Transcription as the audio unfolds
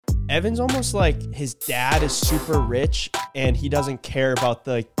Evan's almost like his dad is super rich and he doesn't care about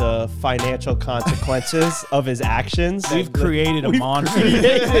the financial consequences of his actions. We've created a monster.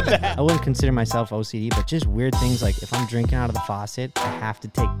 I wouldn't consider myself OCD, but just weird things like if I'm drinking out of the faucet, I have to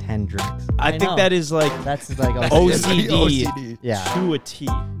take 10 drinks. I think that is like that's like OCD yeah. to a T.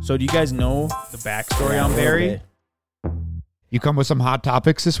 So do you guys know the backstory on Barry? You come with some hot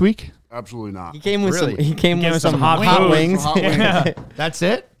topics this week? Absolutely not. He came with with some some hot hot wings. Hot wings. Yeah. That's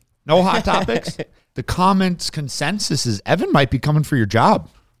it? No hot topics? The comments consensus is Evan might be coming for your job.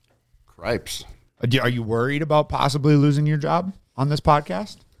 Cripes. Are you worried about possibly losing your job on this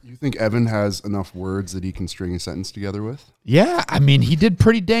podcast? You think Evan has enough words that he can string a sentence together with? Yeah, I mean, he did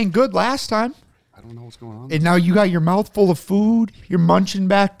pretty dang good last time. I don't know what's going on. And now you got your mouth full of food. You're munching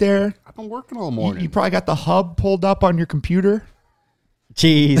back there. I've been working all morning. You probably got the hub pulled up on your computer.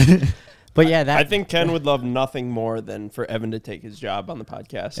 Jeez. But yeah, I think Ken would love nothing more than for Evan to take his job on the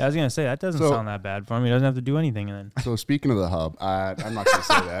podcast. Yeah, I was going to say, that doesn't sound that bad for him. He doesn't have to do anything then. So speaking of the hub, I'm not going to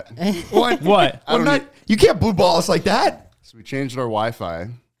say that. What? You can't blue ball us like that. So we changed our Wi-Fi,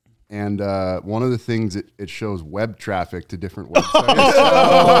 and one of the things it shows web traffic to different websites.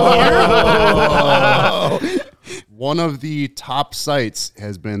 One of the top sites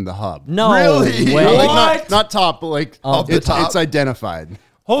has been the hub. no Really? way. Like not top, but like the top? it's identified.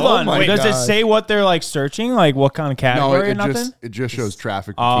 Hold on. my Does it God. say what they're like searching? Like what kind of No, category or nothing? it just shows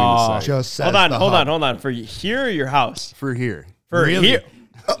traffic between the sites. Just says Hold on, the hold hub. on. For here or your house? For here. For Really? here.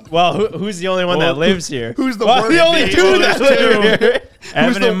 Well, who's the only one that lives here? Who's the well, worst? the only two that live here?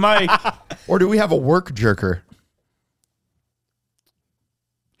 Evan and Mike. Or do we have a work jerker?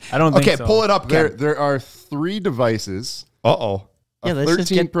 I don't think Okay, so. pull it up, Ken. There are 3 devices. Uh-oh. Yeah, A let's just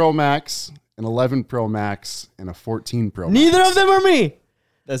 13 get- Pro Max, an 11 Pro Max, and a 14 Pro Max. Neither of them are me.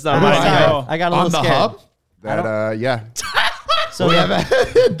 That's not Why my not? guy. Oh. I got a On little the scared. hub? That, yeah. So We the-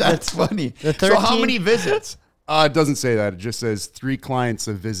 have that's funny. the So how 13 many visits? It doesn't say that. It just says 3 clients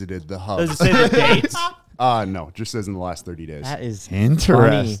have visited the hub. Does it say the dates? No, it just says in the last 30 days. that is funny.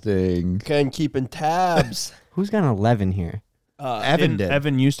 Interesting. Ken keeping tabs. Who's got an 11 here? Evan did.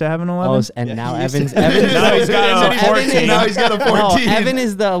 Evan used to have an 11? Oh, and now he used Evan's to- Now he's got a Evan 14. is- Now he's got a No, 14. Evan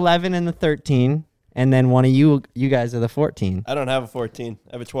is the 11 and the 13, and then one of you guys are the 14. I don't have a 14.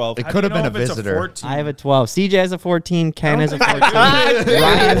 I have a 12. It How do could you have been know a if it's visitor. 14? I have a 12. CJ has a 14. Ken has a 14.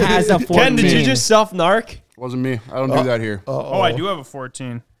 Ryan has a 14. Ken, did you just self-narc? Wasn't me. I don't do that here. Oh, I do have a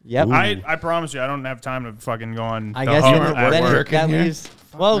 14. Yep. I promise you, I don't have time to fucking go on. I the guess hub you at then work. that leaves.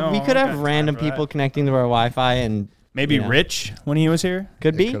 Well, No, we could I have got time random for that. people connecting to our Wi-Fi, and Maybe you know. Rich when he was here.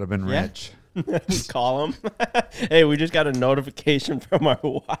 could be. Could have been Yeah. rich. Call him. Hey, we just got a notification from our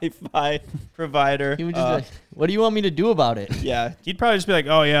Wi-Fi provider. He would just be like, what do you want me to do about it? Yeah. He'd probably just be like,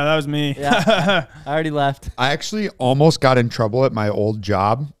 "Oh yeah, that was me." Yeah. I already left. I actually almost got in trouble at my old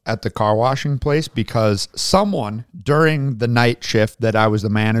job at the car washing place because someone during the night shift that I was the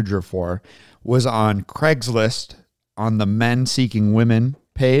manager for was on Craigslist on the men seeking women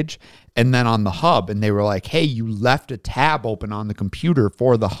page and then on the hub, and they were like, hey, you left a tab open on the computer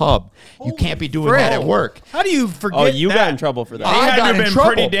for the hub. You can't be doing that at work. How do you forget? Oh, you that? got in trouble for that. They had to have been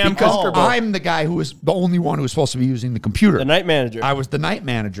pretty damn because comfortable. I'm the guy who was the only one who was supposed to be using the computer. The night manager. I was the night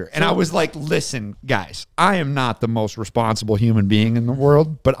manager. And I was like, listen, guys, I am not the most responsible human being in the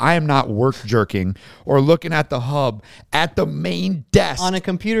world, but I am not work jerking or looking at the hub at the main desk. On a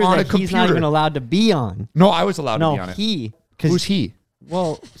computer that he's not even allowed to be on. No, I was allowed to be on No, it. he. Who's he?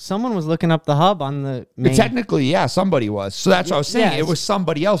 Well, someone was looking up the hub on the main. Technically, yeah, somebody was. So that's what I was saying. Yes. It was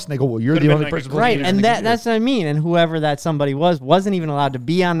somebody else. And they go, well, you're Could've the been only like a person. Right, using and the that's computer. what I mean. And whoever that somebody was wasn't even allowed to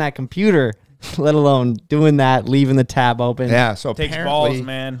be on that computer, let alone doing that, leaving the tab open. Yeah, so Takes apparently balls,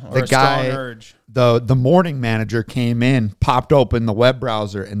 man. Or the a strong guy, urge. the morning manager came in, popped open the web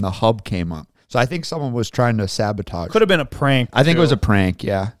browser, and the hub came up. So I think someone was trying to sabotage. Could have been a prank. I think it too. was a prank,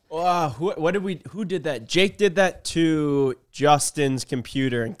 yeah. Who did that? Jake did that to Justin's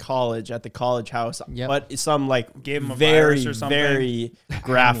computer in college at the college house. Yep. But some like Gave him a very, virus or something. very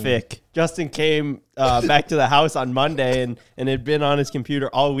graphic. Justin came back to the house on Monday and had been on his computer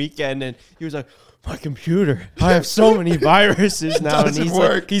all weekend, and he was like, my computer, I have so many viruses now.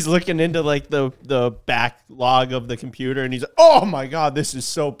 And he's looking into like the backlog of the computer, and he's like, oh my God, this is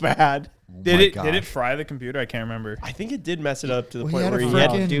so bad. Did it fry the computer? I can't remember. I think it did mess it up to the Well, point he had where a he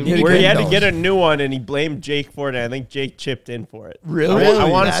had, freaking- where he had to Windows. get a new one, and he blamed Jake for it. And I think Jake chipped in for it. Really? I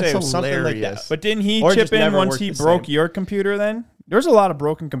want to That's say it was something like that. hilarious. But didn't he Or chip just in never once worked he the broke same. your computer then? There's a lot of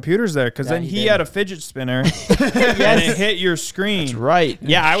broken computers there because then he he did. had a fidget spinner and it hit your screen. Right.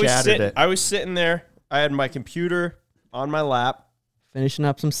 Yeah, Shattered it. I was sitting there. I had my computer on my lap, finishing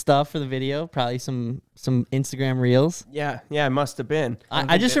up some stuff for the video. Probably some Instagram reels. Yeah, it must have been.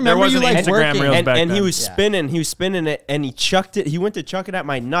 I just there remember you wasn't like Instagram working. reels back And he then. was spinning it, and he chucked it. He went to chuck it at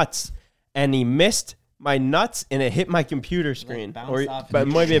my nuts, and he missed my nuts, and it hit my computer screen. bounced off But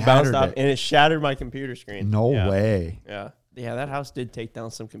and maybe it bounced shattered off, it. and it shattered my computer screen. No Yeah. way. Yeah, that house did take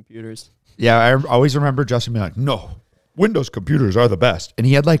down some computers. Yeah, I always remember Justin being like, no, Windows computers are the best. And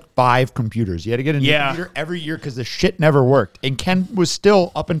he had like 5 computers. He had to get a new computer every year because the shit never worked. And Ken was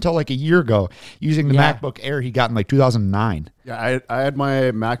still, up until like a year ago, using the MacBook Air he got in like 2009. Yeah, I had my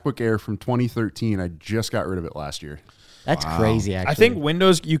MacBook Air from 2013. I just got rid of it last year. That's crazy, actually. I think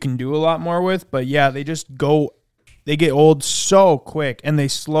Windows you can do a lot more with, but yeah, they get old so quick and they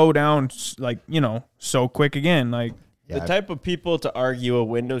slow down like, so quick again. Like The type of people to argue a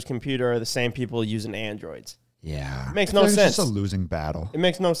Windows computer are the same people using Androids. Yeah. It makes I feel no like sense. It's just a losing battle. It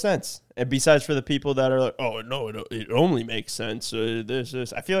makes no sense. And besides for the people that are like, oh, no, it only makes sense.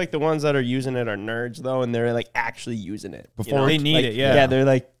 This. I feel like the ones that are using it are nerds, though, and they're like actually using it. Before they need it, yeah. Yeah, they're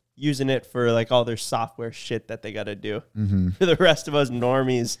like using it for like all their software shit that they got to do. Mm-hmm. For the rest of us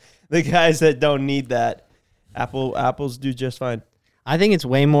normies, the guys that don't need that, Apples do just fine. I think it's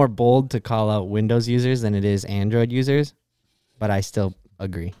way more bold to call out Windows users than it is Android users, but I still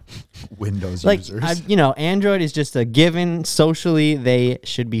agree. Windows Like, users. Android is just a given. Socially, they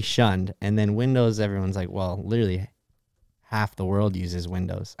should be shunned. And then Windows, everyone's like, well, literally half the world uses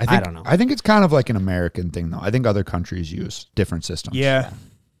Windows. I don't know. I think it's kind of like an American thing, though. I think other countries use different systems. yeah.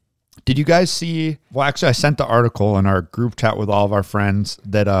 Did you guys see? Well, actually, I sent the article in our group chat with all of our friends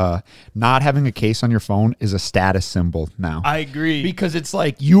that not having a case on your phone is a status symbol now. I agree. Because it's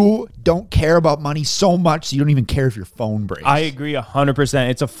like you don't care about money so much, so you don't even care if your phone breaks. I agree 100%.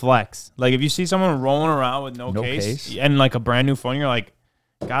 It's a flex. Like if you see someone rolling around with no case and like a brand new phone, you're like,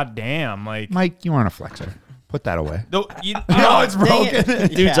 God damn. Like Mike, you aren't a flexer. Put that away. you No, know, it's broken.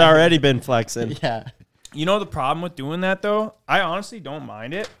 Dude's already been flexing. Yeah. you know the problem with doing that though? I honestly don't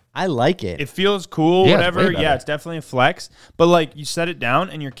mind it. I like it. It feels cool, Yeah, it's whatever. way better. Yeah, it's definitely a flex. But like you set it down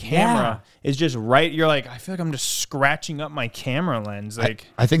and your camera is just right. You're like, I feel like I'm just scratching up my camera lens. Like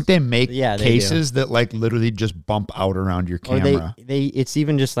I think they make Yeah, they cases that like literally just bump out around your or camera. it's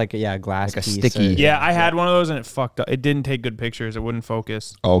even just like a glass Like a piece sticky- or- yeah, I had one of those and it fucked up. It didn't take good pictures. It wouldn't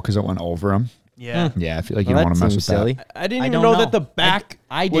focus. Oh, because it went over them. Yeah. Yeah, I feel like you Well, don't want that to mess seems with silly. that. I didn't I even don't know know. that the back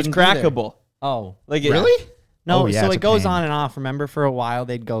I was didn't either. crackable. Oh. Like Really? No, Oh, yeah, so it's it a goes pain. on and off. Remember, for a while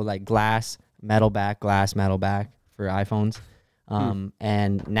they'd go like glass, metal back for iPhones.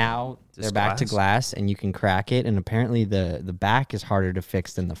 And now they're back to glass and you can crack it. And apparently the back is harder to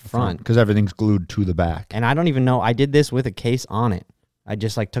fix than the front. Because everything's glued to the back. And I don't even know. I did this with a case on it. I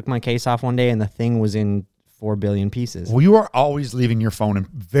just like took my case off one day and the thing was in 4 billion pieces. Well, you are always leaving your phone in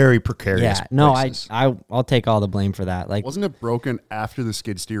very precarious Yeah, no, places. I'll take all the blame for that. Like, Wasn't it broken after the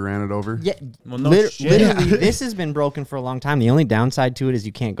skid steer ran it over? yeah, Well, no shit. literally, this has been broken for a long time. The only downside to it is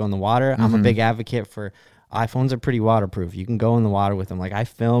you can't go in the water. I'm a big advocate for iPhones are pretty waterproof. You can go in the water with them. Like I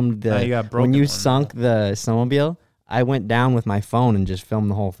filmed you got broken when you one, sunk the snowmobile. I went down with my phone and just filmed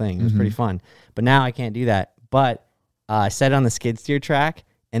the whole thing. It was pretty fun. But now I can't do that. But I set it on the skid steer track.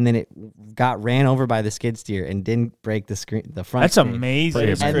 And then it ran over by the skid steer and didn't break the screen, the front. That's screen. amazing.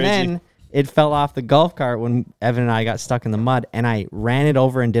 It's And crazy. then it fell off the golf cart when Evan and I got stuck in the mud, and I ran it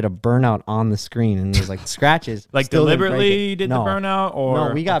over and did a burnout on the screen, and there's like scratches. Like Still didn't break deliberately it. did No. the burnout or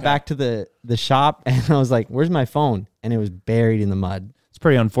No, we got back to the shop, and I was like, "Where's my phone?" And it was buried in the mud. It's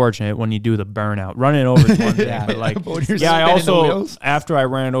pretty unfortunate when you do the burnout. Running over is one thing, Yeah. but like, But when you're yeah, I spinning the also wheels. after I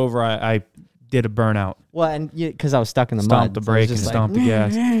ran it over, I did a burnout. Well, and because I was stuck in the Stomped mud, the so I was brake and just stomped the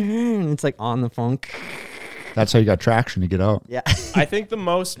gas. And it's like on the phone. That's how you got traction to get out. Yeah. I think the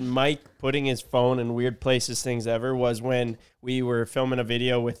most Mike putting his phone in weird places things ever was when we were filming a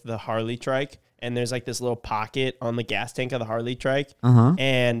video with the Harley trike, and there's like this little pocket on the gas tank of the Harley trike.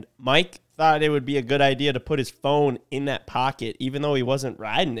 And Mike thought it would be a good idea to put his phone in that pocket, even though he wasn't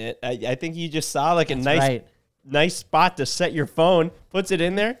riding it. I think he just saw like a nice spot to set your phone, puts it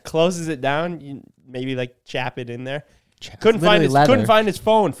in there, closes it down, you maybe like chap it in there. Couldn't find his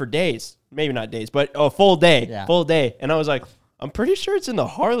phone for days. Maybe not days, but a full day. Yeah. Full day. And I was like, I'm pretty sure it's in the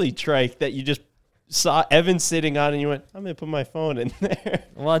Harley trike that you just saw Evan sitting on, and you went, I'm going to put my phone in there.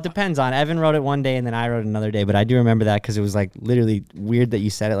 Well, it depends on. Evan wrote it one day, and then I wrote it another day. But I do remember that because it was like literally weird that you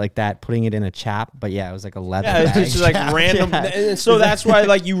said it like that, putting it in a chap. But yeah, it was like a leather Yeah, it's bag. just like random. Yeah. And so that's why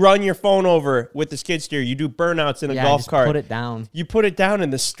like you run your phone over with the skid steer. You do burnouts in a golf just cart. put it down. You put it down in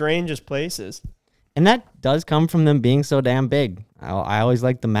the strangest places. And that does come from them being so damn big. I always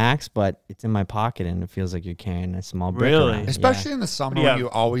like the Max, but it's in my pocket, and it feels like you're carrying a small brick Really? around. Especially in the summer Yeah. when you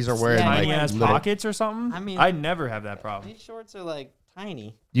always are wearing Yeah, like tiny ass little. pockets or something. I mean- I never have that problem. These shorts are like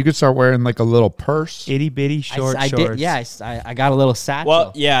tiny. You could start wearing like a little purse. Itty bitty short I shorts. did. Yeah, I got a little satchel.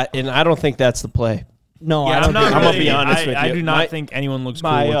 Well, yeah, and I don't think that's the play. No, Yeah, I don't. I'm gonna be honest with I you. do not think anyone looks cool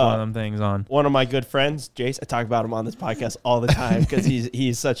my, with one of them things on. One of my good friends, Jace, I talk about him on this podcast all the time because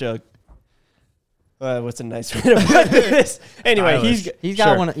he's such a what's a nice way to put this? Anyway, He's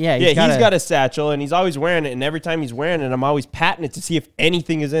got one. Yeah, he's got a satchel, and he's always wearing it. And every time he's wearing it, I'm always patting it to see if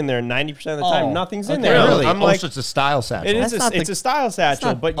anything is in there. 90% of the time, nothing's in there. Really? I'm like, so it's a style satchel. it is. That's It's a style satchel,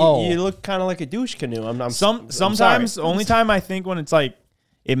 not- but you look kind of like a douche canoe. I'm Sometimes the only time I think when it's like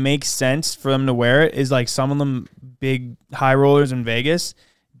it makes sense for them to wear it is like some of them big high rollers in Vegas.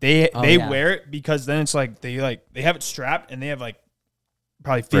 They wear it because then it's like they have it strapped and they have like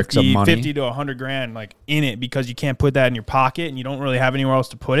probably Bricks of money. 50 to 100 grand like in it because you can't put that in your pocket and you don't really have anywhere else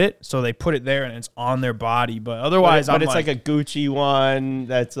to put it. So they put it there and it's on their body. But otherwise, but it's like a Gucci one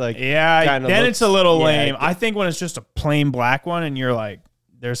that's like then it's a little lame. Yeah. I think when it's just a plain black one and you're like,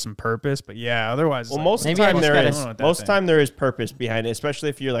 there's some purpose, but yeah, otherwise, it's Well, like, most of maybe the I time just there gotta- is most of the time there is purpose behind it, especially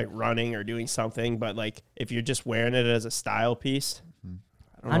if you're like running or doing something. But like if you're just wearing it as a style piece,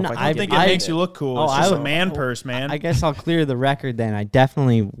 I don't know if I think it makes you look cool. It's just a man purse, man. I guess I'll clear the record then. I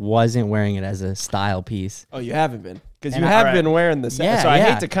definitely wasn't wearing it as a style piece. Oh, you haven't been because you And have I- been wearing the set. So I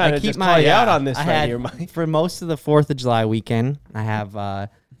hate to kind of just call you out on this I right had, here, Mike. For most of the 4th of July weekend, I have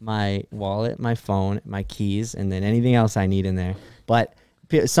my wallet, my phone, my keys, and then anything else I need in there. But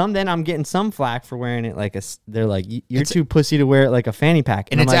then I'm getting some flack for wearing it like they're like, you're too pussy to wear it like a fanny pack.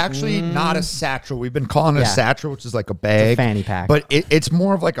 And I'm it's like, actually not a satchel. We've been calling it a Yeah. satchel, which is like a bag. fanny pack. But it's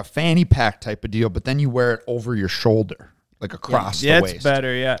more of like a fanny pack type of deal, but then you wear it over your shoulder, like across the it's waist.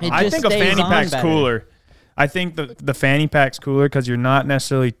 better. Yeah, It I just think a stays fanny on pack's better. cooler. I think the fanny pack's cooler because you're not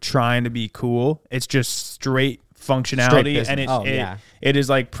necessarily trying to be cool. It's just straight functionality, business. and Oh, yeah. it is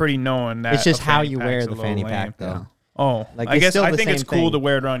like pretty known that It's just a how fanny you pack's wear a the little fanny lame. pack, though. Oh, Like, I it's guess still I the think it's same cool thing. to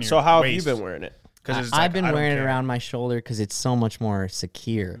wear it on your So how have waist. you been wearing it? I've been wearing it around my shoulder because it's so much more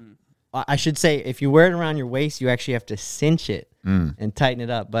secure. I should say, if you wear it around your waist, you actually have to cinch it and tighten it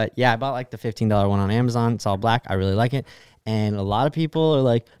up. But yeah, I bought like the $15 one on Amazon. It's all black. I really like it. And a lot of people are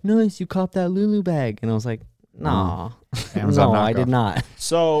like, nice, you copped that Lulu bag. And I was like, no, Amazon no, I knockoff. did not.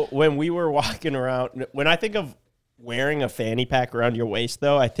 So when we were walking around, when I think of wearing a fanny pack around your waist,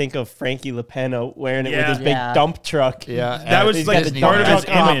 though, I think of Frankie LaPena wearing it with his big Yeah. dump truck. Yeah, That was He's like got the part of dump his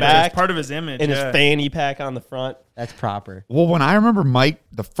truck on the image. back It's part of his image. and yeah. his fanny pack on the front. That's proper. Well, when I remember Mike,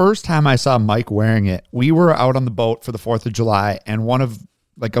 the first time I saw Mike wearing it, we were out on the boat for the 4th of July, and one of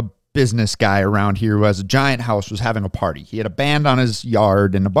like a business guy around here who has a giant house was having a party. He had a band on his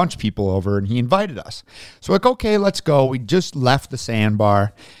yard and a bunch of people over, and he invited us. So like, okay, let's go. We just left the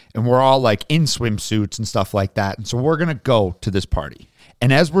sandbar, and we're all like in swimsuits and stuff like that. And so we're going to go to this party.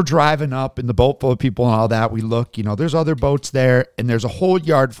 And as we're driving up in the boat full of people and all that, we look, there's other boats there, and there's a whole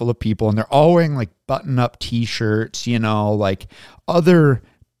yard full of people, and they're all wearing like button-up T-shirts, like other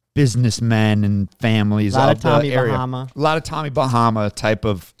businessmen and families A lot of of Tommy the area. Bahama. A lot of Tommy Bahama type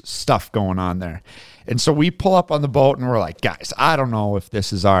of stuff going on there. And so we pull up on the boat, and we're like, guys, I don't know if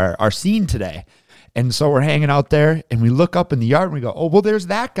this is our scene today. And so we're hanging out there, and we look up in the yard, and we go, oh, well, there's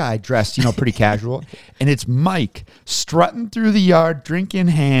that guy dressed, pretty casual. And it's Mike strutting through the yard, drink in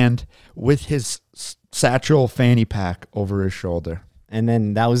hand, with his satchel fanny pack over his shoulder. And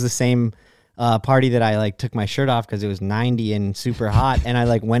then that was the same party that I like took my shirt off because it was 90 and super hot. And I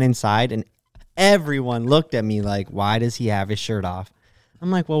like went inside, and everyone looked at me like, why does he have his shirt off?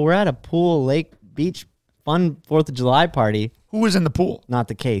 I'm like, well, we're at a pool, lake, beach, fun 4th of July party. Who was in the pool? Not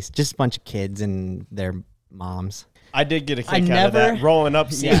the case. Just a bunch of kids and their moms. I did get a kick I out of never- that. Rolling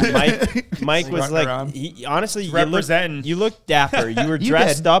up, seeing Yeah. Mike. Mike was Running like, around. honestly, representing. you looked dapper. You were You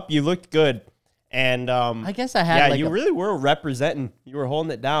dressed did. up. You looked good. And I guess I had yeah, like you a- really were representing. You were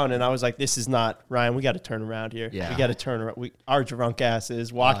holding it down, and I was like, "This is not Ryan. We got to turn around here. Yeah. We got to turn around. Our drunk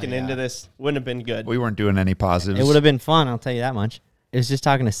asses walking into this wouldn't have been good." We weren't doing any positives. It would have been fun, I'll tell you that much. I was just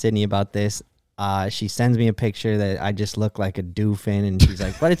talking to Sydney about this. She sends me a picture that I just look like a doofin, and she's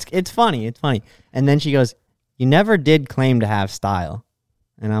like, but it's funny, it's funny. And then she goes, you never did claim to have style.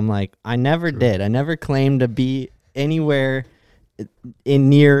 And I'm like, I never did. I never claimed to be anywhere in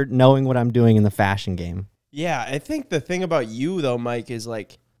near knowing what I'm doing in the fashion game. Yeah, I think the thing about you though, Mike, is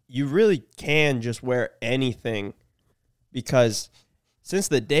like you really can just wear anything because since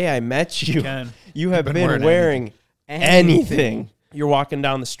the day I met you, can. you have been been wearing anything. You're walking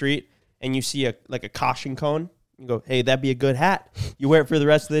down the street and you see a caution cone. You go, hey, that'd be a good hat. You wear it for the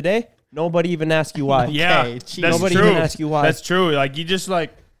rest of the day. Nobody even asks you why. Yeah, Okay, that's geez. Nobody true. even asks you why. That's true. Like you just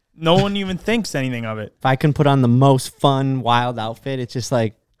like no one even thinks anything of it. If I can put on the most fun, wild outfit, it's just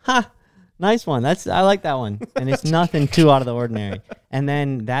like, Nice one. I like that one. And it's nothing too out of the ordinary. And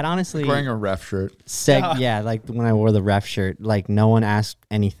then that honestly Wearing a ref shirt. like when I wore the ref shirt, like no one asked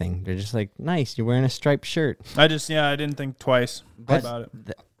anything. They're just like, nice, you're wearing a striped shirt. I didn't think twice about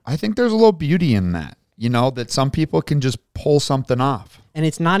it. I think there's a little beauty in that, that some people can just pull something off. And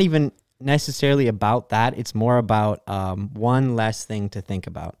it's not even necessarily about that. It's more about one less thing to think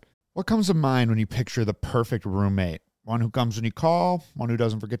about. What comes to mind when you picture the perfect roommate? One who comes when you call, one who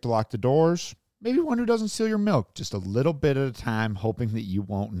doesn't forget to lock the doors, maybe one who doesn't steal your milk just a little bit at a time, hoping that you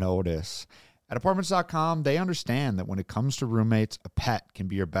won't notice. At Apartments.com, they understand that when it comes to roommates, a pet can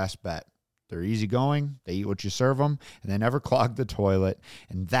be your best bet. They're easygoing, they eat what you serve them, and they never clog the toilet.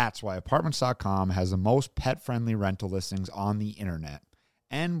 And that's why Apartments.com has the most pet-friendly rental listings on the internet.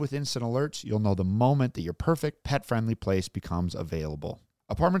 And with instant alerts, you'll know the moment that your perfect pet-friendly place becomes available.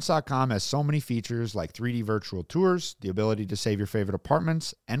 Apartments.com has so many features like 3D virtual tours, the ability to save your favorite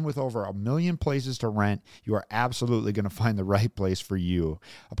apartments, and with over 1 million places to rent, you are absolutely going to find the right place for you.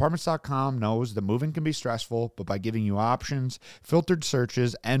 Apartments.com knows that moving can be stressful, but by giving you options, filtered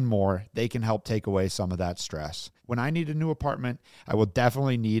searches, and more, they can help take away some of that stress. When I need a new apartment, I will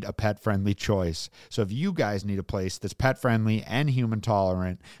definitely need a pet-friendly choice. So if you guys need a place that's pet-friendly and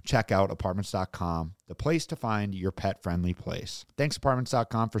human-tolerant, check out Apartments.com, the place to find your pet-friendly place. Thanks,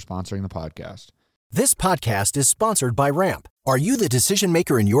 Apartments.com, for sponsoring the podcast. This podcast is sponsored by Ramp. Are you the decision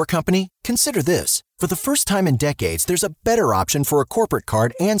maker in your company? Consider this. For the first time in decades, there's a better option for a corporate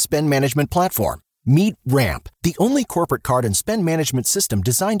card and spend management platform. Meet Ramp, the only corporate card and spend management system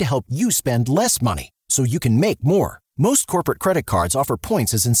designed to help you spend less money so you can make more. Most corporate credit cards offer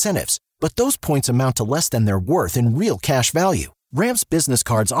points as incentives, but those points amount to less than their worth in real cash value. Ramp's business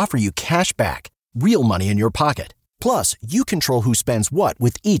cards offer you cash back, real money in your pocket. Plus, you control who spends what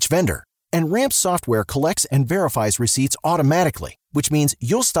with each vendor. And Ramp's software collects and verifies receipts automatically, which means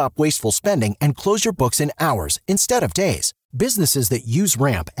you'll stop wasteful spending and close your books in hours instead of days. Businesses that use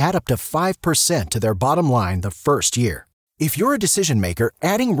Ramp add up to 5% to their bottom line the first year. If you're a decision maker,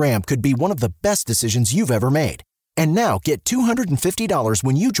 adding Ramp could be one of the best decisions you've ever made. And now get $250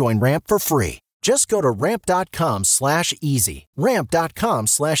 when you join Ramp for free. Just go to ramp.com/easy.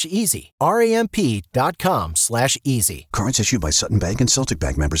 Ramp.com/easy. RAMP.com/easy. Cards issued by Sutton Bank and Celtic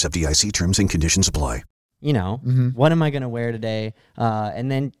Bank, members of FDIC. Terms and conditions apply. What am I going to wear today?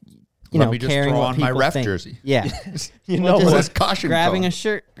 And then, Let me just caring throw what on my people ref think. jersey. Yeah. Just caution grabbing cone. a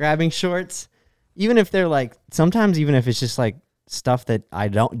shirt, grabbing shorts, even if they're like, sometimes even if it's just like stuff that I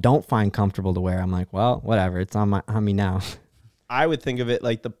don't find comfortable to wear, I'm like, well, whatever, it's on me now. I would think of it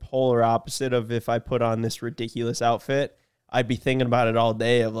like the polar opposite of if I put on this ridiculous outfit, I'd be thinking about it all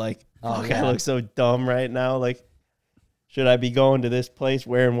day of like, I look so dumb right now. Like, should I be going to this place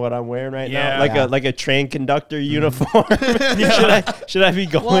wearing what I'm wearing right now? Like a train conductor uniform? Should I be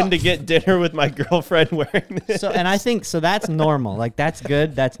going to get dinner with my girlfriend wearing this? And I think, that's normal. Like, that's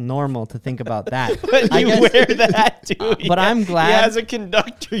good. That's normal to think about that. But you wear that too. But I'm glad. He has a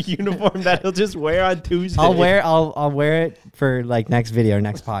conductor uniform that he'll just wear on Tuesday. I'll wear it for like next video or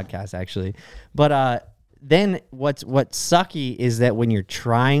next podcast, actually. But, then what's sucky is that when you're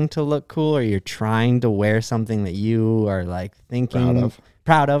trying to look cool or you're trying to wear something that you are like thinking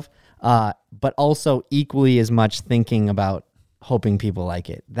proud of, but also equally as much thinking about hoping people like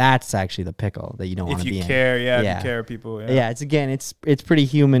it. That's actually the pickle that you don't want to be in. If you care, people. Yeah, it's pretty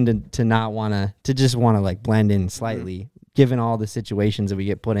human to not want to just want to like blend in slightly, given all the situations that we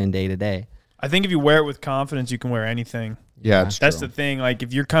get put in day to day. I think if you wear it with confidence, you can wear anything. Yeah, that's the thing. Like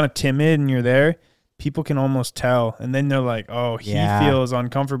if you're kind of timid and you're there, people can almost tell, and then they're like, oh, he feels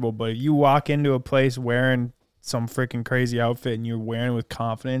uncomfortable. But if you walk into a place wearing some freaking crazy outfit and you're wearing it with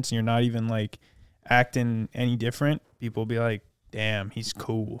confidence and you're not even like acting any different, people will be like, damn, he's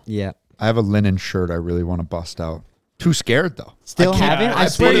cool. Yeah. I have a linen shirt I really want to bust out. Too scared, though. Still haven't? I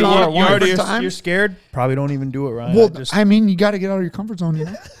swear put it on once. You're scared? Probably don't even do it, Ryan. Well, I mean, you got to get out of your comfort zone, you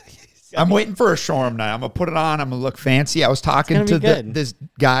know? I'm waiting for a showroom night. I'm going to put it on. I'm going to look fancy. I was talking to this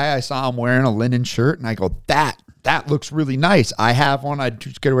guy. I saw him wearing a linen shirt, and I go, that looks really nice. I have one. I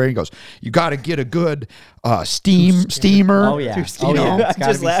just get away. He goes, you got to get a good steamer. Oh, yeah. I just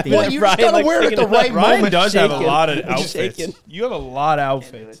laugh. Well, you just got to wear it at the right Ryan moment. does have a lot of outfits. You have a lot of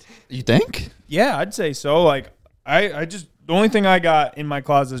outfits. You think? Yeah, I'd say so. Like, I just, the only thing I got in my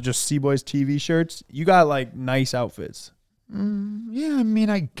closet is just CboysTV shirts. You got, like, nice outfits. Yeah, I mean,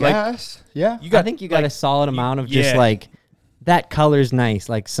 I guess. Yeah. I think you got a solid amount of just like, that color's nice.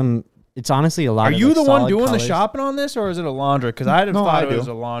 Like it's honestly a lot of Are you the one doing colors. the shopping on this, or is it a Laundra? Because I thought it was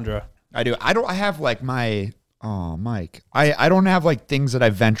a Laundra. I do. I have like my, Mike. I don't have like things that I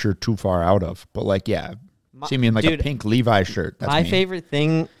venture too far out of, but like, yeah. See me in like Dude, a pink Levi shirt. That's my me. favorite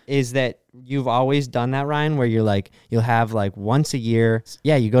thing is that you've always done that, Ryan, where you're like, you'll have like once a year.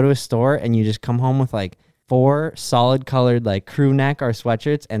 Yeah, you go to a store and you just come home with like 4 solid colored like crew neck or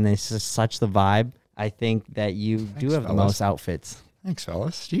sweatshirts, and it's just such the vibe. I think that you do have the fellas. most outfits. Thanks,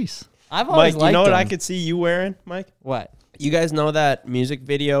 fellas. Jeez. I've always Mike, you know what liked I them. could see you wearing, Mike? What? You guys know that music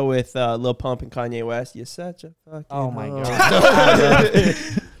video with Lil Pump and Kanye West? You're such a fucking Oh my hoe. god.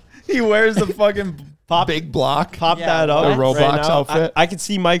 He wears the fucking Pop, Big block. pop Yeah, that up. what? The Roblox right now. outfit. I could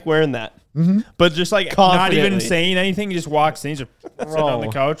see Mike wearing that. but just like not even Confidently. saying anything. He just walks in. He's just sitting on the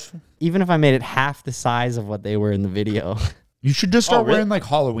Bro. couch. Even if I made it half the size of what they were in the video. You should just start really? wearing like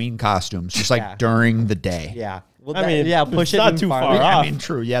Halloween costumes, just like Yeah. during the day. Yeah. Well, I mean, yeah, it's push it not even too farther. far off. I mean,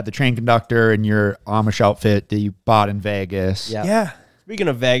 true. Yeah, the train conductor and your Amish outfit that you bought in Vegas. Yeah. Yeah. Speaking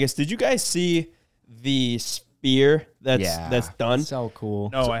of Vegas, did you guys see the spear that's Yeah. that's done? So cool.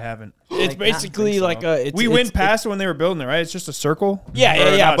 No, I haven't. It's Like, basically not like a. It's, We it's, went past it when they were building it, right? It's just a circle. Yeah, Or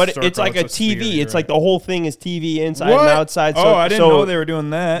yeah, yeah. not But circle, it's like a a sphere, TV. you're It's like the whole thing is TV inside What? and outside. So, Oh, I didn't so know they were doing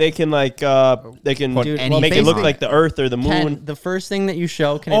that. They can like they can Put Dude, anything make it look on like the Earth or the moon. Ken, the first thing that you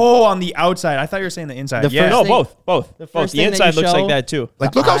show, can Oh, on the outside. I thought you were saying the inside. The yeah. first No, thing- both. the Both. first The thing that inside you looks show- like that too.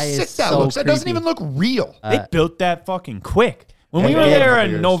 Like, The look how eye is sick that so looks. That doesn't creepy. even look real. They built that fucking quick. When we Yeah, were they did. there Couple in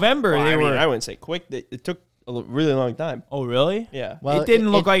years. November, Well, they I mean, were. I wouldn't say quick. It took a really long time. Oh, really? Yeah. Well, it didn't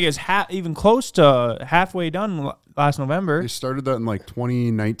it- look like it was even close to halfway done last November. They started that in like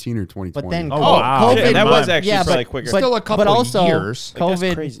 2019 or 2020. But then Oh, co- wow. COVID, Okay, that was Mine. actually yeah, probably but, quicker. Still a couple but also years. Like, that's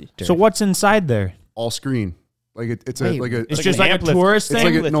COVID. crazy. So what's inside there? all screen. Like it's Wait, a like a It's like just an like a ampli- tourist it's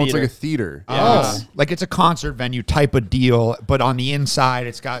thing. like a, no, it's like a theater. theater. Oh, like it's a concert venue type of deal, but on the inside,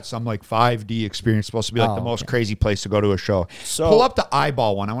 it's got some like 5D experience. It's supposed to be like Oh, the most crazy place to go to a show. So- Pull up the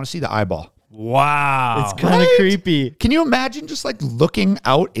eyeball one. I want to see the eyeball. Wow. It's kind of Right? creepy. Can you imagine just like looking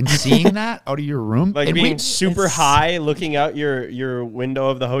out and seeing that out of your room? Like And being we- super high, looking out your window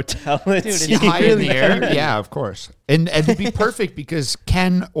of the hotel. And Dude, seeing- it's high in really the air? creepy. Yeah, of course. And it'd be perfect because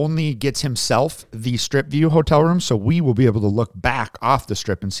Ken only gets himself the strip view hotel room, so we will be able to look back off the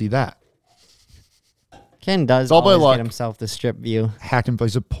strip and see that. Ken does all by always luck. get himself the strip view. Hackton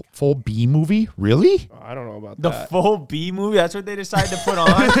plays a full B movie? Really? I don't know about The that. full B movie. That's what they decided to put on.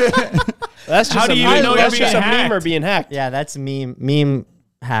 That's just How do a you meme. know That's you're just a being meme or hacked? being hacked. Yeah, that's meme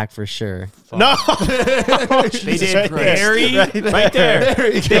hack for sure. No, They did Barry right there.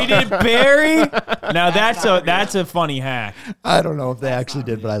 They did Barry. Now that's a funny hack. I don't know if they actually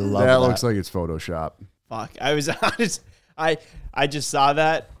did, but I love That looks like it's Photoshop. Fuck. I just saw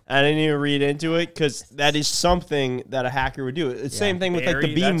that. I didn't even read into it because that is something that a hacker would do. It's the same thing with like the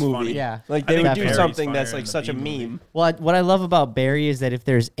Barry, B that's movie. funny. Yeah. Like I they think would do Barry's something funnier that's like in the such a B movie. meme. Well, what I love about Barry is that if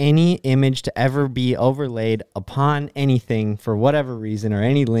there's any image to ever be overlaid upon anything for whatever reason or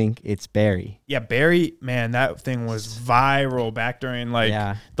any link, it's Barry. Yeah, Barry, man, that thing was viral back during like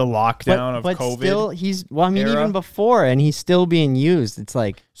Yeah. the lockdown of but COVID. still, era. even before, and he's still being used. It's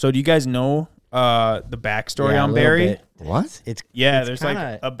like So do you guys know the backstory yeah, a on little Barry? bit. What? It's Yeah, it's there's like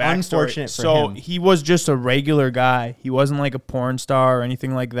kinda a backstory. unfortunate for So him. he was just a regular guy. He wasn't like a porn star or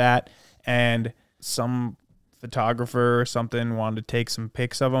anything like that. And some photographer or something wanted to take some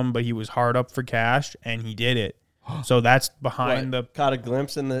pics of him, but he was hard up for cash, and he did it. So that's behind What, caught a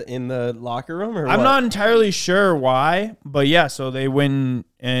glimpse in the locker room, or I'm what? not entirely sure why, but yeah. So they went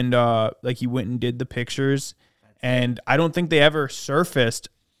and like he went and did the pictures, and I don't think they ever surfaced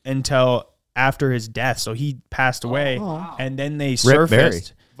until after his death. So he passed away, and then they Rip Barry.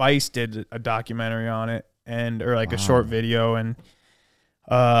 surfaced. Vice did a documentary on it, or like a short video, and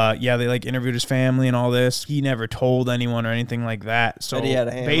yeah, they like interviewed his family and all this. He never told anyone or anything like that. So That he had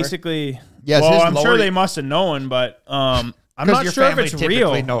a hammer? basically, Yes, well, his I'm sure lower- they must have known, but I'm Because not your sure if family it's typically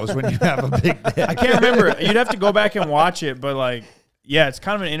real. knows when you have a big dick. I can't remember. You'd have to go back and watch it, but like, yeah, it's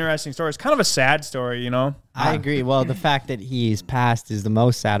kind of an interesting story. It's kind of a sad story, you know? I agree. Well, the fact that he's passed is the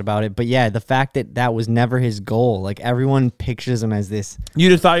most sad about it. But yeah, the fact that that was never his goal. Like everyone pictures him as this,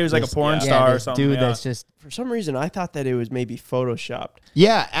 You'd have thought he was like a porn star or this something. dude yeah. that's just For some reason, I thought that it was maybe photoshopped.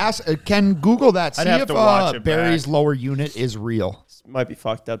 Yeah, ask Ken Google that. See I'd have if to watch it Barry's back. lower unit is real. Might be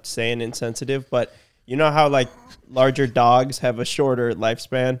fucked up to say and insensitive, but you know how like larger dogs have a shorter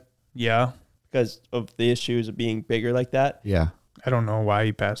lifespan Yeah. because of the issues of being bigger like that? Yeah. I don't know why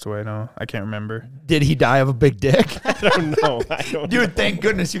he passed away. No, I can't remember. Did he die of a big dick? I don't know. Dude, thank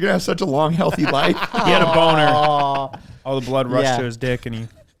goodness you're gonna have such a long, healthy life. He had a boner. All the blood rushed Yeah. to his dick, and he.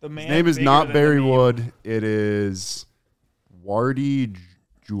 The His name is not Barry Wood. It is Wardy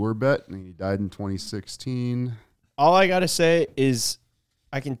Jurbet, and he died in 2016. All I gotta say is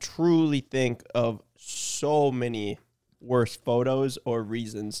I can truly think of so many worse photos or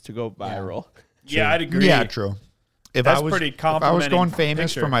reasons to go viral. Yeah, I'd agree. Yeah, true. If That's I was pretty if I was complimenting going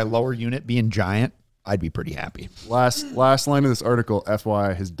famous picture. for my lower unit being giant, I'd be pretty happy. Last line of this article,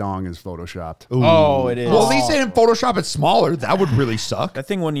 FYI, his dong is photoshopped. Oh, it is. Well, at least they didn't Photoshop it smaller. That would really suck. That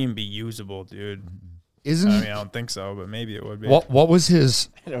thing wouldn't even be usable, dude. Isn't I mean, I don't think so, but maybe it would be. what was his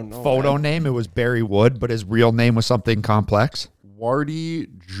don't know, photo name? It was Barry Wood, but his real name was something complex. Wardy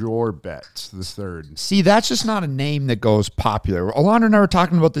Jorbet the third. See, that's just not a name that goes popular. Alana and I were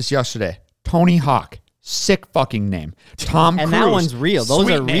talking about this yesterday. Tony Hawk. Sick fucking name. Tom And Cruise. that one's real. Those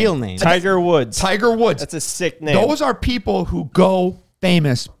Sweet are name. real names. Tiger Woods. Tiger Woods. That's a sick name. Those are people who go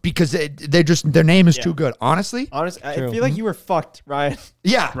famous because they just their name is too good. Honestly, Honestly, I feel like you were fucked, Ryan.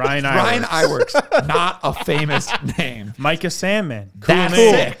 yeah. Ryan Iwerks, not a famous name. Micah Sandman. Cool That's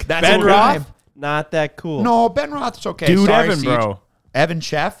name. sick. That's Ben a good name. Roth, not that cool. No, Ben Roth's okay. Dude, Sorry, Evan, Siege. bro. Evan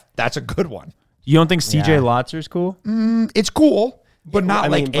Chef, that's a good one. You don't think CJ Yeah. Lotzer's cool? It's cool, but not I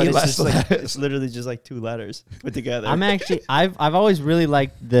mean, like but A it's, just like, list. it's literally just like 2 letters put together. I'm actually I've always really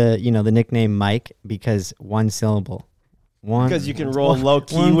liked the nickname Mike because one syllable. One because you can roll low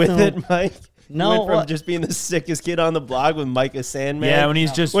key one with syllable. it, Mike. No, You went from what- just being the sickest kid on the block with Micah Sandman. Yeah, when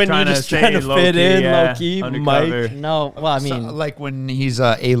he's just when trying you're to just trying to fit in low key, undercover. Mike. No, well, I mean, Like when he's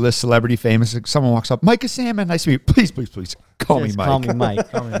a A-list celebrity famous, like someone walks up, Micah Sandman, nice to meet you. Please, call me just Mike. call me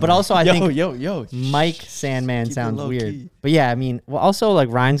Mike. But also, I Yo, think yo. Mike Sandman Keep it sounds low weird. key. But yeah, I mean, well, also like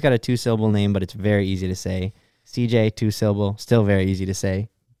Ryan's got a 2-syllable name, but it's very easy to say. CJ 2-syllable, still very easy to say.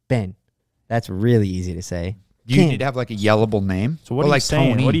 Ben, that's really easy to say. Do you King. need to have like a yellable name? So what Or are you like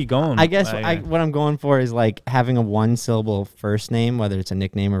saying? Tony? What are you going? I guess like? what I'm going for is like having a 1-syllable first name, whether it's a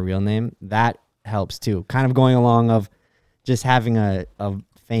nickname or real name. That helps too. Kind of going along of just having a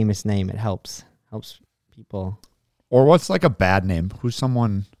famous name. It helps people. Or what's like a bad name? Who's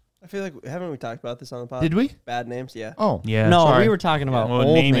someone? I feel like haven't we talked about this on the pod? Did we? Bad names, yeah. Oh, Yeah. No, sorry. we were talking about Well,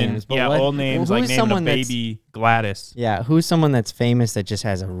 old naming, names. But yeah, what- old names like who's naming a someone that's- baby Gladys. Yeah, who's someone that's famous that just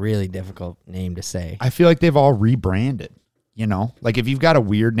has a really difficult name to say? I feel like they've all rebranded. You know, like if you've got a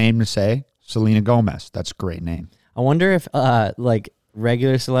weird name to say, Selena Gomez, that's a great name. I wonder if like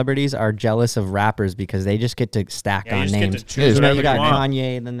regular celebrities are jealous of rappers because they just get to stack Yeah, you on just get names. to choose You know, whatever you got you want.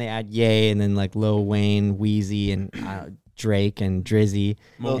 Kanye, and then they add Ye, and then like Lil Wayne, Wheezy, and Drake and Drizzy.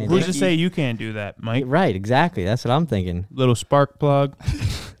 Well, And who's they- to say you can't do that, Mike? Right, exactly. That's what I'm thinking. Little spark plug,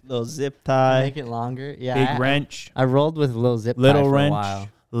 Little zip tie. Make it longer. Yeah, big wrench, I rolled with Lil Zip Tie little for a wrench, while.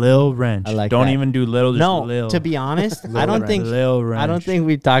 lil wrench. I like Don't that. even do little. Just No, lil. to be honest, I don't wrench. think Lil wrench. I don't think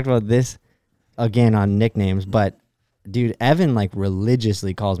we've talked about this again on nicknames, but dude, Evan like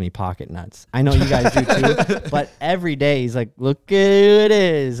religiously calls me Pocket Nuts. I know you guys do too, but every day he's like, "Look at who it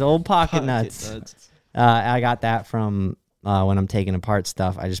is, old Pocket Nuts." I got that from when I'm taking apart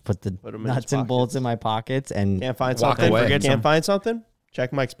stuff. I just put the 'em in nuts his and bolts pockets. in my pockets and Can't find Walk something. away. Can't find something?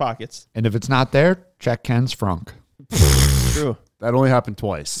 Check Mike's pockets. And if it's not there, check Ken's frunk. True. That only happened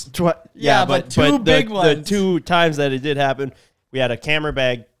twice. Yeah, but two big the ones. 2 times that it did happen, we had a camera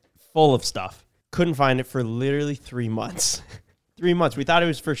bag full of stuff. Couldn't find it for literally 3 months. 3 months. We thought it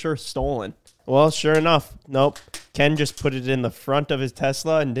was for sure stolen. Well, sure enough, nope. Ken just put it in the front of his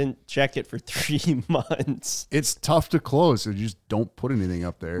Tesla and didn't check it for 3 months. It's tough to close, so you just don't put anything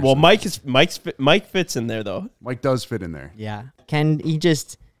up there. Well, So Mike fits in there though. Mike does fit in there. yeah.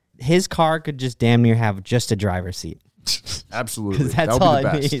 His car could just damn near have just a driver's seat. Absolutely. Because that's That would all be the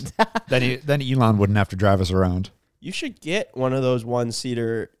it best. needs. Then Elon wouldn't have to drive us around. You should get one of those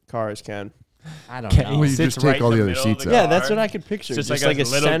 1-seater cars, Ken. I don't Can know. he Well, you sits just take right all in the other middle of seats the out. Yeah, car. that's what I could picture. Just Just like a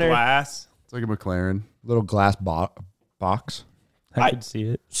little center. glass. It's like a McLaren. Little glass box. I could see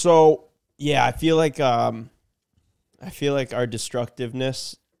it. So yeah, I feel like our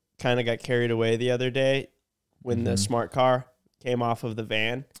destructiveness kind of got carried away the other day when the smart car came off of the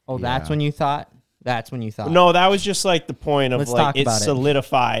van. Oh, that's when you thought? That's when you thought. No, that was just like the point of Let's like talk it about it.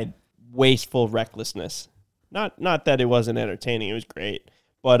 solidified wasteful recklessness. Not that it wasn't entertaining, it was great.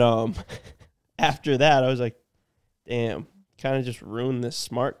 But after that I was like, damn, kind of just ruined this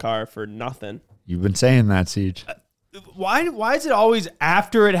smart car for nothing. You've been saying that, Siege. Why is it always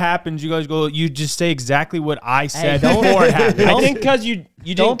after it happens you guys go, you just say exactly what I said don't- before it happened? I think because you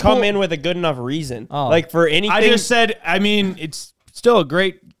didn't don't come pull- in with a good enough reason. Oh. Like for anything. I just said, I mean, it's still a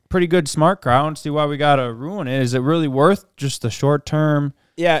pretty good smart car. I don't see why we got to ruin it. Is it really worth just the short term?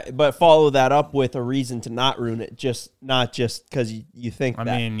 Yeah, but follow that up with a reason to not ruin it. Not just because you think I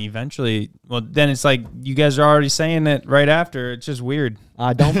that. mean, eventually, well, then it's like you guys are already saying it right after. It's just weird.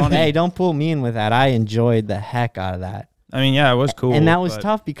 Don't pull me in with that. I enjoyed the heck out of that. I mean, yeah, it was cool. And that was but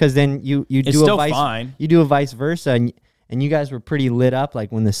tough because then you It's do still a vice fine. you do a vice versa and you guys were pretty lit up.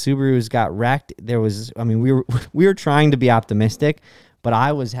 Like when the Subarus got wrecked, we were trying to be optimistic, But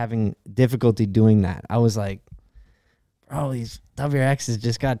I was having difficulty doing that. I was like, bro, these WRXs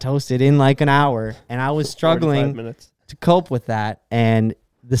just got toasted in like an hour. And I was 45 struggling minutes. to cope with that. And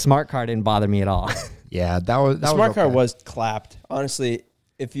the smart car didn't bother me at all. Yeah, that was The smart car was clapped. Honestly,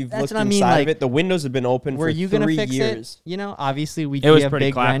 if you've That's looked what I mean, inside like, of it, the windows have been open Were for you going to 3 fix years. it? You know, obviously we It was have pretty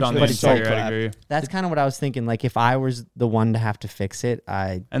big clapped wrench, on the but it's interior. so I agree. that's kind of what I was thinking. Like if I was the one to have to fix it,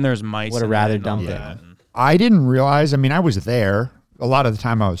 I And there's mice. Would've in rather it and all dumped it. that. I didn't realize. I mean, I was there. A lot of the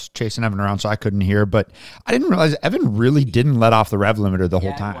time I was chasing Evan around, so I couldn't hear. But I didn't realize Evan really didn't let off the rev limiter the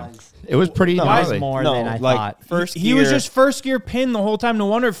whole time. It was pretty gnarly. more than I thought. First He was gear- just first gear pin the whole time. No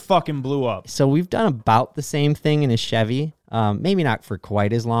wonder it fucking blew up. So we've done about the same thing in his Chevy. Maybe not for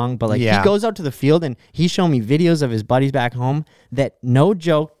quite as long, but like Yeah. he goes out to the field and he's showing me videos of his buddies back home that, no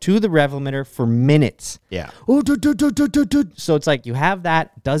joke, to the rev limiter for minutes. Yeah. So it's like you have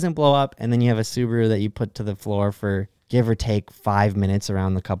that, doesn't blow up, and then you have a Subaru that you put to the floor for give or take 5 minutes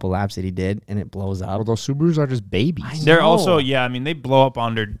around the couple laps that he did, and it blows up. Well, those Subarus are just babies. They're No. also, I mean, they blow up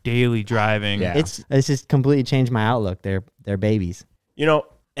on their daily driving. Yeah. It's just completely changed my outlook. They're babies. You know,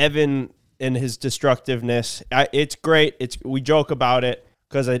 Evan and his destructiveness. It's great. We joke about it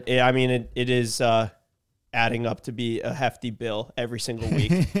because it is adding up to be a hefty bill every single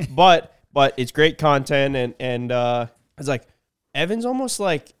week. but it's great content, and it's like Evan's almost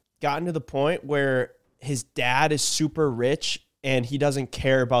like gotten to the point where his dad is super rich and he doesn't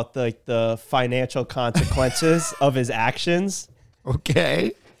care about the financial consequences of his actions.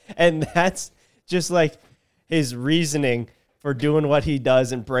 Okay. And that's just like his reasoning for doing what he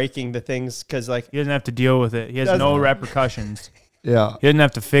does and breaking the things. Cause like, He doesn't have to deal with it. He has no repercussions. Yeah. He doesn't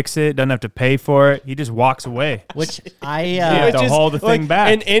have to fix it. Doesn't have to pay for it. He just walks away. Which I Yeah. which to is, haul the thing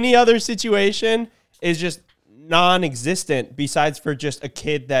back. in any other situation is just non-existent besides for just a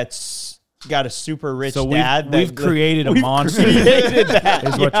kid that's got a super rich So dad. we've created a we've monster. created that,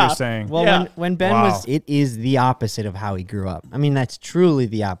 Is what yeah. you're saying. Well, Yeah. when Ben Wow. was, it is the opposite of how he grew up. I mean, that's truly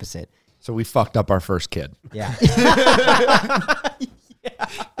the opposite. So we fucked up our first kid. Yeah.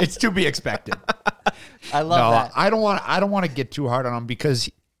 It's to be expected. I love that. I don't want to get too hard on him because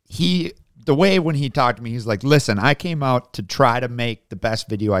the way when he talked to me, he's like, listen, I came out to try to make the best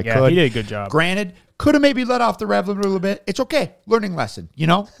video I could. He did a good job. Granted, could have maybe let off the rev limiter a little bit. It's okay. Learning lesson. You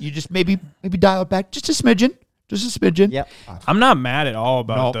know, you just maybe dial it back just a smidgen. Just a smidgen. Yep. I'm not mad at all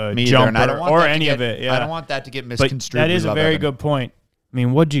about No, the me either, and I jumper don't want or that to any get- of it. Yeah. I don't want that to get But misconstrued. that We is a love very Evan. good point. I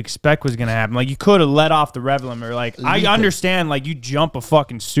mean, what'd you expect was going to happen? Like, you could have let off the rev limiter. Like, I Leap it. understand, like, you jump a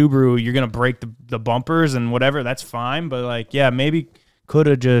fucking Subaru, you're going to break the bumpers and whatever. That's fine. But, like, yeah, maybe could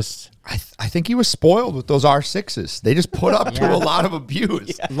have just... I think he was spoiled with those R6s. They just put up to Yeah. a lot of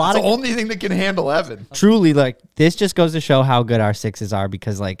abuse. A lot it's of- the only thing that can handle Evan. Truly, like, this just goes to show how good our sixes are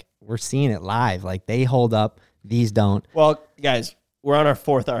because, like, we're seeing it live. Like, they hold up. These don't. Well, guys, we're on our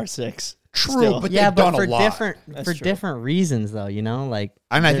 4th R6. True, Still. but Yeah, they've but done for a lot. That's for true. different reasons, though. You know, like,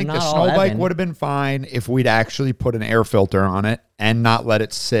 And I they're think the not all snow bike Evan. would have been fine if we'd actually put an air filter on it and not let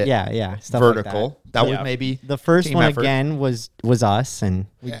it sit Yeah, stuff vertical. Like that Yeah. would maybe that. The first team one effort. again was us, and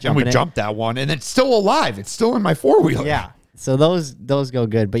we And we jumped that one, and it's still alive. It's still in my 4-wheeler. Yeah, so those go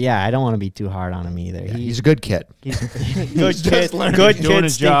good. But yeah, I don't want to be too hard on him either. He's a good kid. Good just kid, learning. good He's doing kid,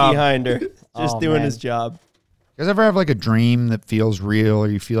 his stinky job. hinder. Just Oh, doing man. his job. You guys ever have like a dream that feels real, or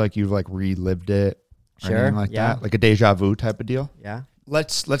you feel like you've like relived it, or Sure, anything like yeah. that, like a deja vu type of deal? Yeah.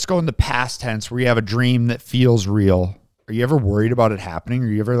 Let's go in the past tense where you have a dream that feels real. Are you ever worried about it happening? Or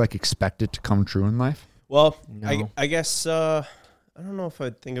you ever like expect it to come true in life? Well, No. I guess I don't know if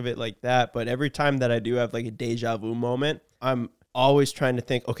I'd think of it like that, but every time that I do have like a deja vu moment, I'm always trying to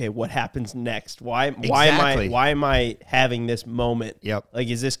think, okay, what happens next? Why Exactly. am I having this moment? Yep. Like,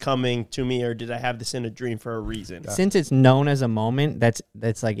 is this coming to me, or did I have this in a dream for a reason? Since it's known as a moment,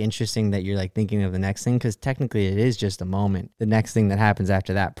 that's like interesting that you're like thinking of the next thing because technically it is just a moment. The next thing that happens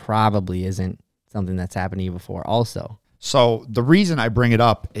after that probably isn't something that's happened to you before. Also, So the reason I bring it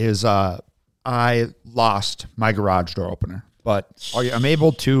up is I lost my garage door opener, but I'm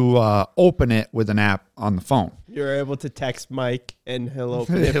able to open it with an app on the phone. You're able to text Mike, and he'll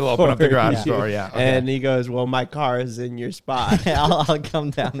open it. He'll open up the for garage you. door, yeah, okay. And he goes, "Well, my car is in your spot." I'll come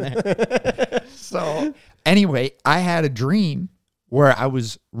down there. So anyway, I had a dream where I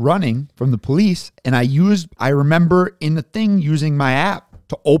was running from the police, and I remember in the thing using my app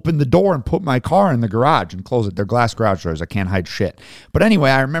to open the door and put my car in the garage and close it. They're glass garage doors. I can't hide shit. But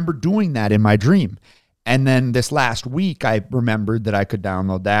anyway, I remember doing that in my dream. And then this last week, I remembered that I could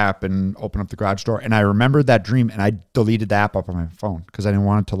download the app and open up the garage door. And I remembered that dream, and I deleted the app up on my phone because I didn't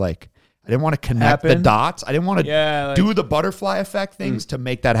want it to I didn't want to connect the Happen? dots. I didn't want to Yeah, like- do the butterfly effect things to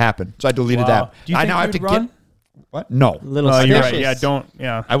make that happen. So I deleted Wow. that. Do you I think now have you'd to run? What? No. Little You're right.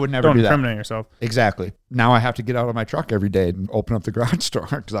 suspicious. I would never don't do that. incriminate yourself. Exactly. Now I have to get out of my truck every day and open up the garage door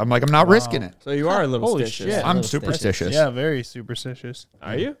because I'm like, I'm not risking it. So you are a little Holy suspicious. shit. I'm little superstitious. Yeah, very superstitious.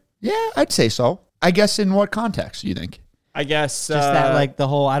 Are you? Yeah, I'd say so. I guess in what context do you think? I guess Just that, like the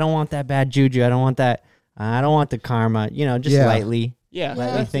whole, I don't want that bad juju. I don't want that. I don't want the karma. You know, just Yeah. lightly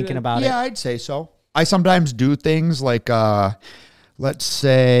yeah, thinking about Yeah, it. I'd say so. I sometimes do things like, let's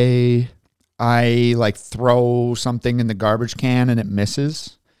say I like throw something in the garbage can and it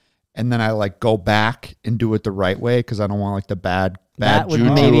misses. And then I like go back and do it the right way because I don't want like the bad That would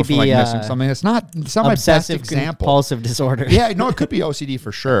juju maybe of like be, missing something. It's not my best Obsessive example. compulsive disorder. Yeah, no, it could be OCD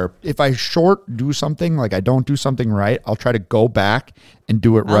for sure. If I do something, like I don't do something right, I'll try to go back and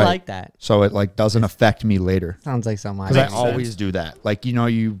do it right. I like that. So it like doesn't affect me later. Sounds like something Because I do. always do that. Like, you know,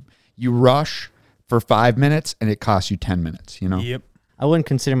 you rush for 5 minutes and it costs you 10 minutes, you know? Yep. I wouldn't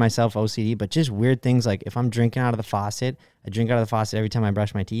consider myself OCD, but just weird things like if I'm drinking out of the faucet, I drink out of the faucet every time I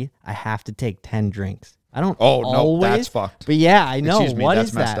brush my teeth. I have to take 10 drinks. I don't Oh, no, always, that's fucked. But yeah, I know. Excuse me, What that's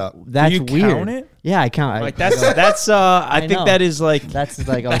is messed that? up. That's Do you weird. count it? Yeah, I count. like that's I think know. that is like That's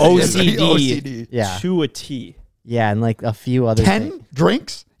like OCD, OCD. Yeah. to a T. Yeah, and like a few other 10 things.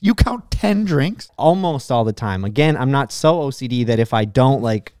 drinks? You count 10 drinks? Almost all the time. Again, I'm not so OCD that if I don't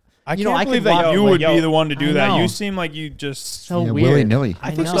like, I you can't know, I believe could that walk- you like, would be yo, the one to I do that. know. You seem like you just so Yeah, weird. willy-nilly. I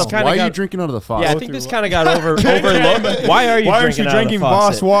think know. this kinda Why are you got- drinking out of the faucet? Yeah, I think this kind of got overlooked. Why are you Why aren't drinking you out of drinking the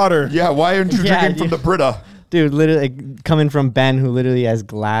Voss faucet? water? Yeah, why aren't you Yeah, drinking from the Brita? Dude, literally coming from Ben, who literally has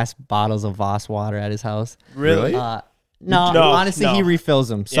glass bottles of Voss water at his house. Really? No, No, honestly, no. he refills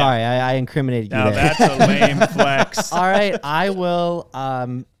them. Sorry, I incriminated you Now there. that's a lame flex. All right, I will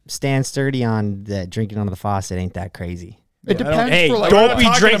stand sturdy on that. Drinking out of the faucet ain't that crazy. It depends Hey, for like... don't not be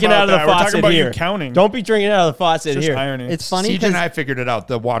talking drinking about out of the that. We're talking faucet about you here. counting. Don't be drinking out of the faucet Just here. irony. It's funny CJ because and I figured it out.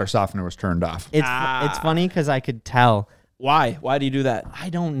 The water softener was turned off. it's funny because I could tell. Why? Why do you do that? I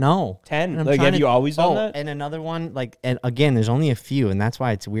don't know. 10? And I'm Like, trying have you always done that? And another one, like, and again, there's only a few, and that's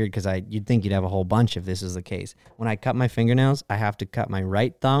why it's weird because you'd think you'd have a whole bunch if this is the case. When I cut my fingernails, I have to cut my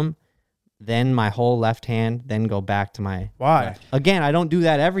right thumb, then my whole left hand, then go back to my. Why? Again, I don't do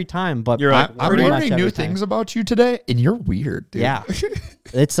that every time, but You're like, I'm pretty much learning every new time. things about you today, and you're weird, dude. Yeah,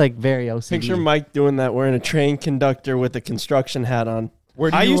 it's like very OCD. Picture Mike doing that wearing a train conductor with a construction hat on. Where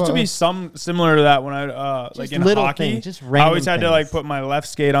do I you, used to be some similar to that when I like Just in little hockey. things, just I always had random to like things. put my left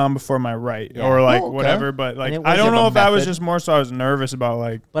skate on before my right, Yeah. or like Oh, okay. whatever. But like And it I don't was- know a if that was method. just more so I was nervous about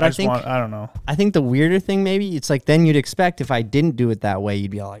like. But I I just think- I don't know. I think the weirder thing maybe it's like then you'd expect if I didn't do it that way,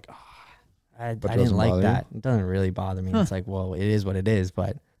 you'd be all like, oh, I But it didn't doesn't like bother you? that. It doesn't really bother me. It's like, well, it is what it is,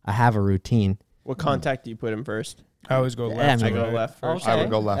 but I have a routine. What contact do you put in first? I always go Yeah, left. I I to go right. left first. I would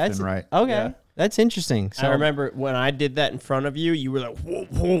go left That's- and right. Okay, Yeah. that's interesting. So I remember when I did that in front of you, you were like, whoa,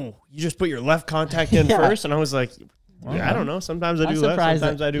 whoa. You just put your left contact in Yeah. first. And I was like, I don't know. Sometimes I I'm do left, surprised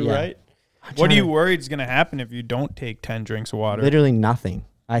sometimes that- I do yeah. right. What are you worried is going to happen if you don't take 10 drinks of water? literally nothing.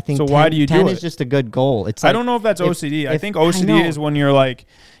 I think So 10, why do you do 10 it? is just a good goal. It's I like, don't know if that's if- OCD. I if- think I OCD know. is when you're like,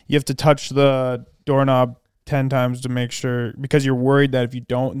 you have to touch the doorknob 10 times to make sure, because you're worried that if you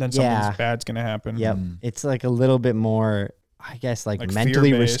don't, then something Yeah. bad's going to happen. Yep. It's like a little bit more, I guess, like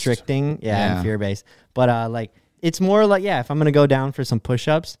mentally fear-based. restricting. Yeah, Yeah. and fear based. But like, it's more like, yeah, if I'm gonna go down for some push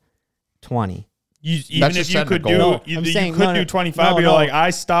ups, 20. Even That's if just you setting a could goal. do, No, you, I'm you saying, could no, do no, 25, no, but you're no. like, I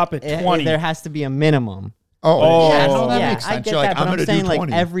stop at 20. There has to be a minimum. Oh, Yeah, no, that yeah, makes I sense. get You're that, like, but I'm I'm going to do saying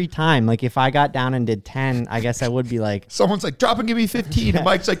 20. like every time, like if I got down and did 10, I guess I would be like, Someone's like, drop and give me 15. And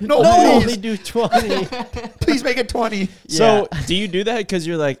Mike's like, no, no, only please. do 20. Please make it 20. So do you do that because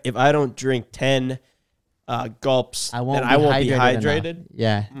you're like, if I don't drink 10 gulps, I won't then be I won't be hydrated hydrated? enough.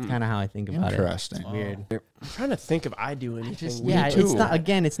 Yeah, kind of how I think about Interesting. it. It's weird. I'm trying to think if I do anything. Yeah, weird. it's not.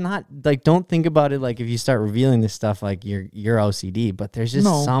 Again, it's not like don't think about it like if you start revealing this stuff like you're OCD, but there's just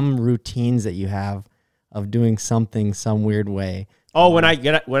No. some routines that you have of doing something some weird way. Oh, when I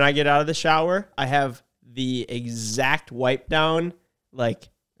get out of the shower, I have the exact wipe down, like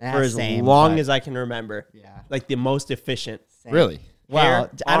for as Same, long but- as I can remember. Yeah. Like the most efficient. Same. Really? Well,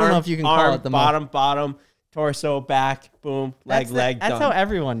 Hair, I don't know arm, if you can arm, call it the bottom, torso, back, boom, leg, That's done. how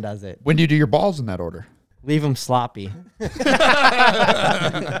everyone does it. When do you do your balls in that order? Leave them sloppy. It's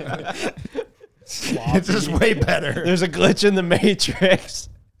just way better. There's a glitch in the matrix.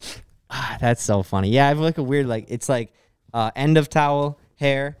 That's so funny. Yeah, I have like a weird like it's like end of towel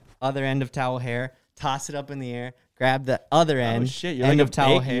hair, other end of towel hair, toss it up in the air, grab the other end, Oh shit! You're end like of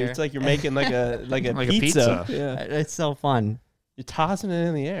towel baking. hair. It's like you're making like a Like a pizza. pizza. Yeah, It's so fun. you're tossing it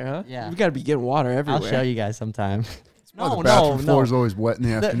in the air, huh? Yeah. You got to be getting water everywhere. I'll show you guys sometime. Oh, the bathroom floor is always wet in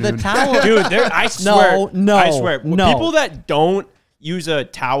the The afternoon. towel. Dude, I swear, no, I swear, no. people that don't use a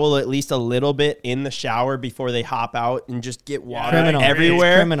towel at least a little bit in the shower before they hop out and just get water Criminal.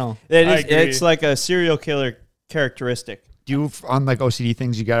 everywhere. Criminal. It's like a serial killer characteristic. Do you, on like OCD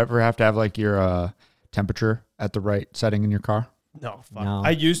things, you ever have to have like your temperature at the right setting in your car? No, fuck. No.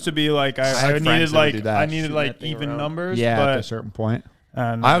 I used to be like I had needed friends that would like do that. I needed Shoot like that thing even around. numbers. Yeah, at a but certain point. no.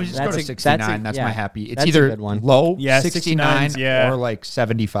 I always just go That's to a- 69. that's That's a- my yeah. happy. It's That's a either good one. low, Yeah, 69, 69's, yeah. or like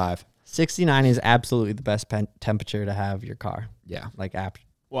 75. 69 is absolutely the best temperature to have your car. Yeah. Like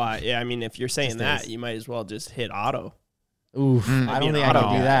Well, yeah, I mean, if you're saying Just that, is. you might as well just hit auto. Oof. I don't think I auto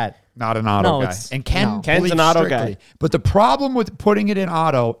can do guy. that. Not an auto No, guy. it's- And Ken no. Ken's believes an auto strictly. guy. But the problem with putting it in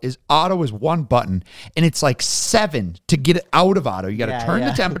auto is one button, and it's like 7 to get it out of auto. You got to Yeah, turn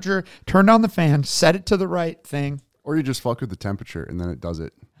yeah. the temperature, turn down the fan, set it to the right thing. Or you just fuck with the temperature and then it does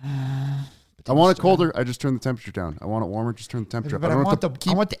it. I want it colder. I just turn the temperature down. I want it warmer. Just turn the temperature up. But I don't want have to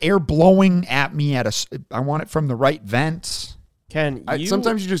I want the air blowing at me I want it from the right vents. Ken,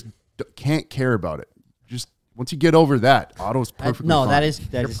 sometimes you just can't care about it. Just once you get over that, auto's perfectly No, fine. that is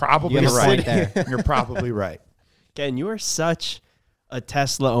You're you probably have a right. point there. You're probably right. Ken, you are such a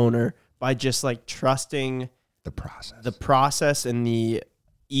Tesla owner by just like trusting The process. the process and the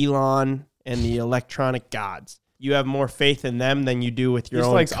Elon and the electronic gods. You have more faith in them than you do with your Just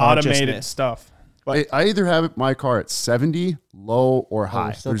own like automated consciousness. stuff. I either have my car at 70, low, or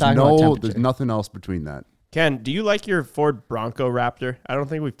high. still There's talking about temperature. there's nothing else between that. Ken, do you like your Ford Bronco Raptor? I don't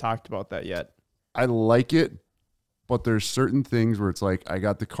think we've talked about that yet. I like it, but there's certain things where it's like I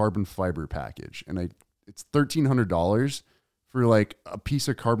got the carbon fiber package, and it's $1,300 for like a piece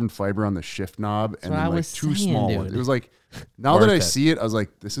of carbon fiber on the shift knob and what then I like was 2 saying, small dude. ones. It was like now that Worth I it. see it, I was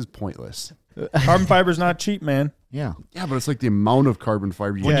like, this is pointless. Carbon fiber's not cheap, man. Yeah. Yeah, but it's like the amount of carbon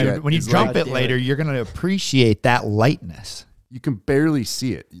fiber you get. When you is jump like, it later, you're going to appreciate that lightness. you can barely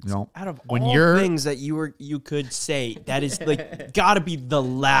see it. You know, Out of when all you're things that you could say, that is like got to be the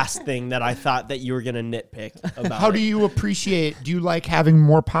last thing that I thought that you were gonna nitpick about. how do it. you appreciate? Do you like having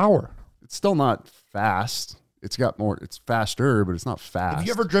more power? It's still not fast. It's got more. It's faster, but it's not fast. Have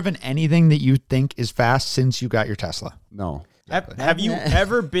you ever driven anything that you think is fast since you got your Tesla? No. Have you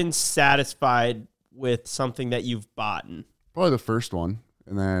ever been satisfied with something that you've bought? Probably the first one,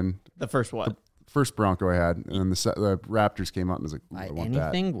 and then The first one. first Bronco I had, and then the Raptors came out, and I was like, ooh, I want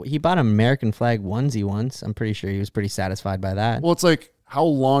that. Anything? He bought an American flag onesie once. I'm pretty sure he was pretty satisfied by that. Well, it's like, how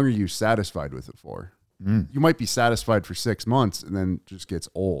long are you satisfied with it for? You might be satisfied for 6 months, and then it just gets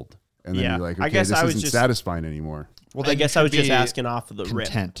old, and then Yeah. you're like, I okay, guess this I was isn't just- satisfying anymore. Well, I then guess you I was should just be asking off of the rip.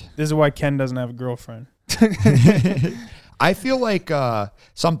 content. This is why Ken doesn't have a girlfriend. I feel like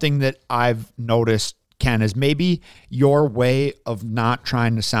something that I've noticed, Ken, is maybe your way of not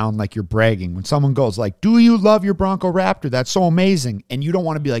trying to sound like you're bragging. When someone goes like, do you love your Bronco Raptor? That's so amazing. And you don't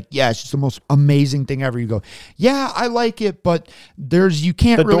want to be like, yeah, it's just the most amazing thing ever. You go, yeah, I like it, but you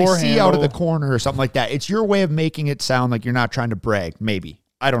can't The really door see out of the handle. corner or something like that. It's your way of making it sound like you're not trying to brag. Maybe.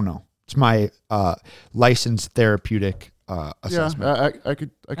 I don't know. It's my licensed therapeutic assessment. Yeah, I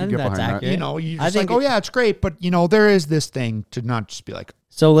could think get that's behind that. accurate. You know, you're I just like, think oh yeah, it's great, but you know, there is this thing to not just be like,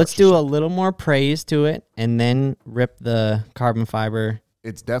 So let's do a little more praise to it and then rip the carbon fiber.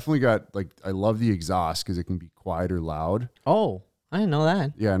 It's definitely got, like, I love the exhaust because it can be quiet or loud. Oh, I didn't know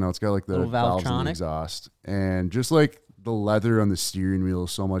that. Yeah, no, it's got like the Little valves in the Valvetronic. exhaust, and just like the leather on the steering wheel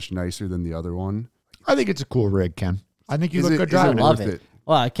is so much nicer than the other one. I think it's a cool rig, Ken. I think you Is look it- good is it driving it. Love worth it. it?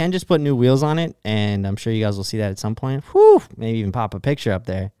 Well, I can just put new wheels on it, and I'm sure you guys will see that at some point. Whew, maybe even pop a picture up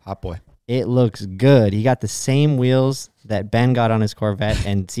there. Hot boy. It looks good. He got the same wheels that Ben got on his Corvette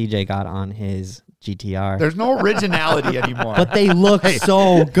and CJ got on his GTR. There's no originality anymore. But they look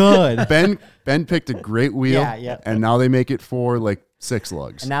so good. Ben picked a great wheel, Yeah. and now they make it for like 6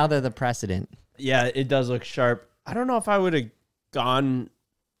 lugs. And now they're the precedent. Yeah, it does look sharp. I don't know if I would have gone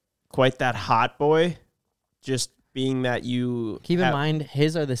quite that hot boy, just being that you Keep in mind,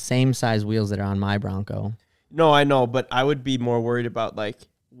 his are the same size wheels that are on my Bronco. No, I know, but I would be more worried about like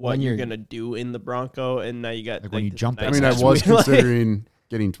what When you're you're- gonna do in the Bronco, and now you got Like when you this jump it. I nice mean, I ass was wheel. considering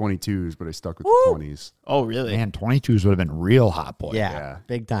getting 22s, but I stuck with the 20s. Oh, really? Man, 22s would have been real hot boy. Yeah,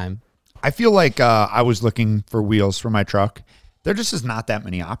 big time. I feel like I was looking for wheels for my truck. There just is not that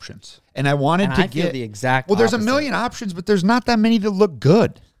many options. And I wanted And to I feel get the exact Well, there's a opposite. million options, but there's not that many that look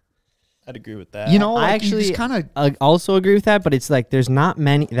good. I'd agree with that. You know, I like, you actually just kind of also agree with that, but it's like there's not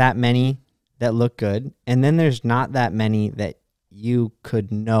that many that look good, and then there's not that many that you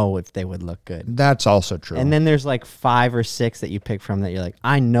could know if they would look good. that's also true. And then there's like 5 or 6 that you pick from that you're like,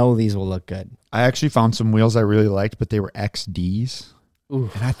 I know these will look good. I actually found some wheels I really liked, but they were XDs. And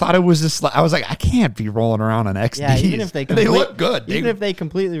I thought it was just I was like, I can't be rolling around on XDs. Yeah, even if they they look good. Even if they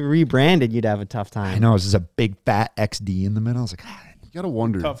completely rebranded, you'd have a tough time. I know, it's just a big fat XD in the middle. I was like, You got to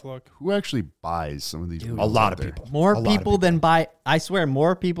wonder Tough look. who actually buys some of these. A wheels lot out of there. people. More A lot of people than people. buy. I swear,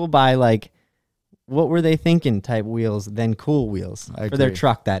 more people buy like, what were they thinking type wheels than cool wheels I for their agree.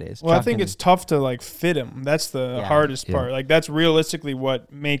 truck. That is. Well, I Truck think and- it's tough to like fit them. That's the Yeah. hardest Yeah. part. Like that's realistically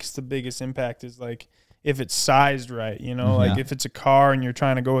what makes the biggest impact is like if it's sized right, you know, like Yeah. if it's a car and you're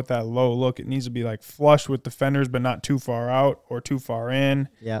trying to go with that low look, it needs to be like flush with the fenders, but not too far out or too far in.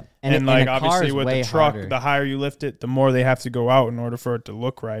 Yeah, And, like a car obviously is with way the truck, harder. the higher you lift it, the more they have to go out in order for it to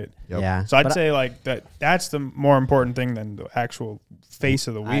look right. Yep. Yeah. So I'd But say like that's the more important thing than the actual face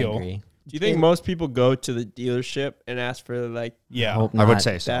of the I wheel. agree. Do you think most people go to the dealership and ask for like Yeah. Hope I would not.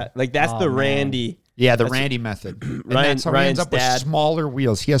 say so. that? Like that's Oh, the man. Randy. Yeah, the That's- Randy method. And Ryan- that's how he ends Ryan's up with dad. smaller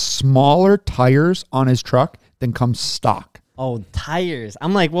wheels. He has smaller tires on his truck than comes stock. Oh, tires.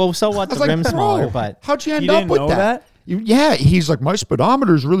 I'm like, well, so what? I was The like, rim's bro, smaller, but how'd you end You up didn't with know that? that? Yeah, he's like, my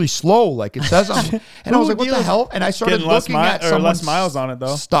speedometer is really slow. Like it says on, and I was like, what the hell? And I started Getting less looking at or someone's less miles on it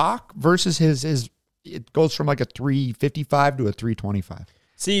though. stock versus his. It goes from like a 355 to a 325.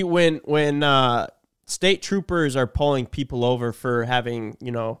 See, when state troopers are pulling people over for having,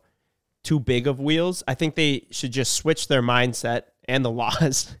 too big of wheels, I think they should just switch their mindset and the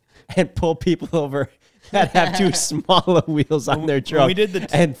laws and pull people over that have too small of wheels on their When truck we did the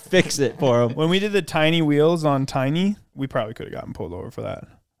and fix it for them. When we did the tiny wheels on Tiny, we probably could have gotten pulled over for that.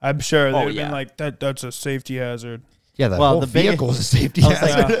 I'm sure they'd have yeah. been like, that's a safety hazard. Yeah, the Well, whole the big- vehicle is a safety I was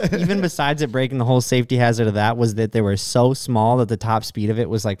hazard. like, even besides it breaking the whole safety hazard of that was that they were so small that the top speed of it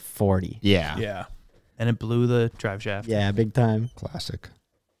was like 40. Yeah, Yeah. And it blew the drive shaft. Yeah, big time. classic.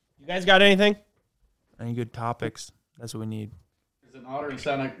 You guys got anything? Any good topics? That's what we need. There's an otter in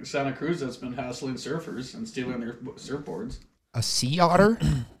Santa Cruz that's been hassling surfers and stealing their surfboards. A sea otter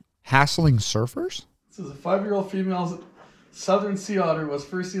hassling surfers? This is a 5-year-old female southern sea otter was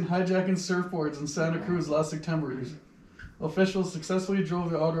first seen hijacking surfboards in Santa Cruz last September. Officials successfully drove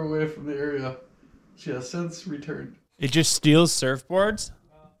the otter away from the area. She has since returned. It just steals surfboards?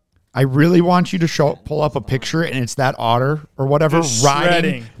 I really want you to pull up a picture, and it's that otter or whatever Just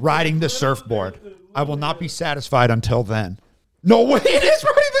riding shredding. the surfboard. I will not be satisfied until then. No way, it is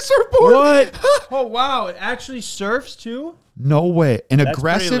riding the surfboard. What? Oh, wow. It actually surfs too? No way. An That's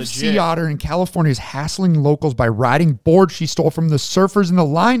aggressive pretty sea legit. otter in California is hassling locals by riding boards she stole from the surfers in the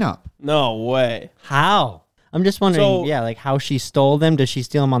lineup. No way. How? I'm just wondering, So- like how she stole them. Does she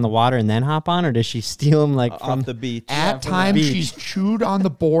steal them on the water and then hop on, or does she steal them like from Off the beach. At from the times, beach. she's chewed on the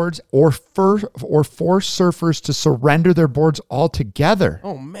boards or forced surfers to surrender their boards altogether.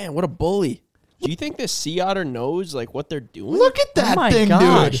 Oh man, what a bully. Do you think this sea otter knows like what they're doing? Look at that oh my thing,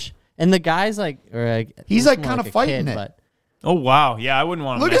 gosh. dude. And the guy's like, He's, looks like, more kinda a fighting kid, it. but Oh, wow. Yeah, I wouldn't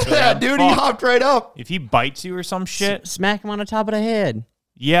want to Look mess at with that, dude. He Fuck. hopped right up. If he bites you or some shit, smack him on the top of the head.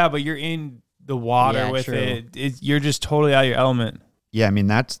 yeah, but you're in the water Yeah, with true. it. You're just totally out of your element. Yeah, I mean,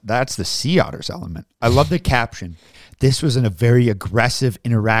 that's the sea otter's element. I love the caption. This was a very aggressive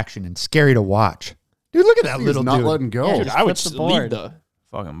interaction and scary to watch. Dude, look at that He's little not dude. letting go. Yeah, Dude, just I would flip the leave board. the.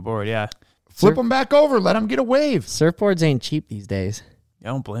 Fucking bored, yeah. Flip him back over. Let him get a wave. Surfboards ain't cheap these days. I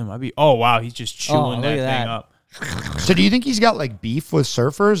don't blame him. Oh, wow. He's just chewing look that at thing that. up. So do you think he's got like beef with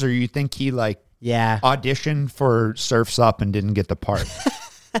surfers, or you think he like Yeah. auditioned for Surf's Up and didn't get the part?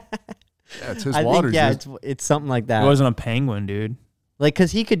 Yeah, it's his I water. think, yeah, it's something like It that. wasn't a penguin, dude. Like,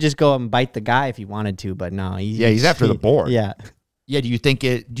 because he could just go up and bite the guy if he wanted to, but no. He's after the board. Yeah. Yeah, do you think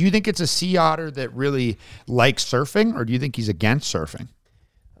it's a sea otter that really likes surfing, or do you think he's against surfing?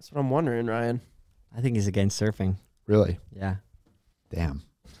 That's what I'm wondering, Ryan. I think he's against surfing. Really? Yeah. Damn.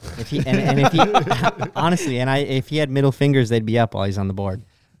 If he and if he honestly, if he had middle fingers, they'd be up while he's on the board.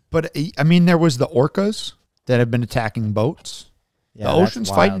 But I mean, there was the orcas that have been attacking boats. Yeah, The that's ocean's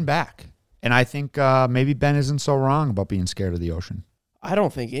wild. fighting back. And I think maybe Ben isn't so wrong about being scared of the ocean. I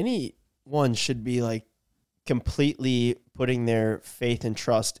don't think anyone should be like completely putting their faith and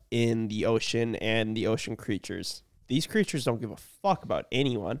trust in the ocean and the ocean creatures. These creatures don't give a fuck about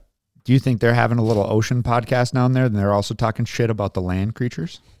anyone. Do you think they're having a little ocean podcast down there and they're also talking shit about the land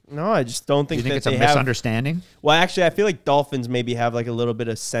creatures? No, I just don't Do think you think that it's a they have. misunderstanding? Well, actually, I feel like dolphins maybe have like a little bit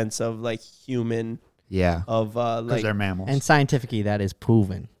of sense of like human Yeah. of Because like. they're mammals. And scientifically, that is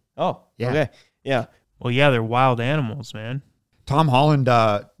proven. Oh, Yeah. okay, yeah. Well, yeah, they're wild animals, man. Tom Holland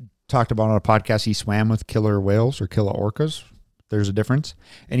talked about on a podcast he swam with killer whales or killer orcas. There's a difference.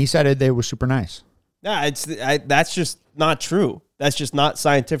 And he said they were super nice. Yeah, that's just not true. That's just not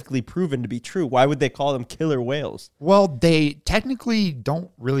scientifically proven to be true. Why would they call them killer whales? Well, they technically don't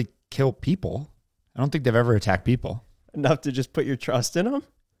really kill people. I don't think they've ever attacked people. Enough to just put your trust in them?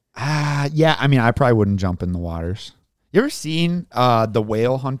 Yeah. I mean, I probably wouldn't jump in the waters. You ever seen the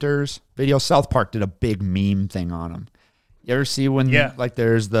whale hunters video? South Park did a big meme thing on them. You ever see when Yeah. like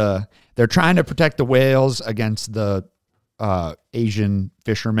they're trying to protect the whales against the Asian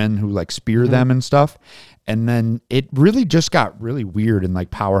fishermen who like spear them and stuff. And then it really just got really weird and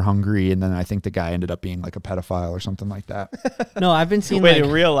like power hungry. And then I think the guy ended up being like a pedophile or something like that. No, I've been seeing Wait, like,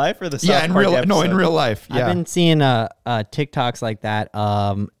 in real life or the South Yeah, in Park real life. No, in episode? real life. Yeah. I've been seeing TikToks like that.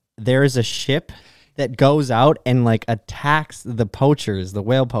 There is a ship that goes out and like attacks the poachers, the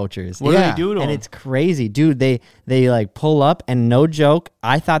whale poachers. What do they do to And them? it's crazy, dude. They like pull up, and no joke,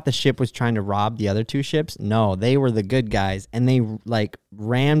 I thought the ship was trying to rob the other two ships. No, they were the good guys, and they like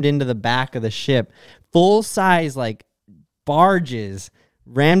rammed into the back of the ship, full size like barges.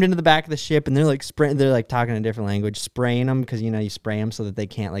 Rammed into the back of the ship, and they're like they're like talking a different language, spraying them because you spray them so that they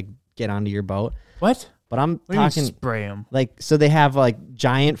can't like get onto your boat. What? But I'm What do you mean talking spray them? like, so they have like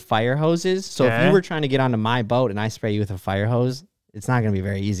giant fire hoses. So if Okay. you were trying to get onto my boat and I spray you with a fire hose, it's not going to be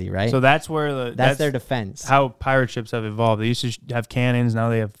very easy, right? So that's where that's their defense. how pirate ships have evolved. They used to have cannons, now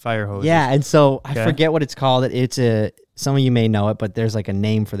they have fire hoses. Yeah, and so I Okay. forget what it's called. Some of you may know it, but there's like a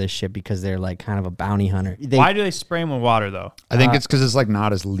name for this ship because they're like kind of a bounty hunter. Why do they spray them with water though? I think it's because it's like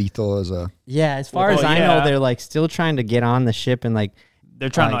not as lethal as a. Yeah, as far as Well, I yeah. know, they're like still trying to get on the ship and like They're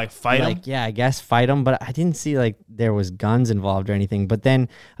trying to like fight them. Yeah, I guess fight them, but I didn't see like there was guns involved or anything. But then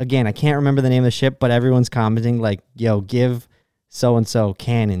again, I can't remember the name of the ship, but everyone's commenting like, "Yo, give so and so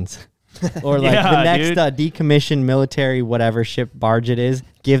cannons," or like Yeah, the next dude. Decommissioned military whatever ship barge it is,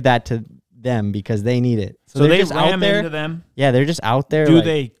 give that to them because they need it. So they're they just out ram there. into them. Yeah, they're just out there. Do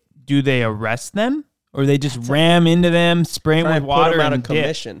like, they arrest them? Or they just ram into them, spray them Try with and put water them out and of dip?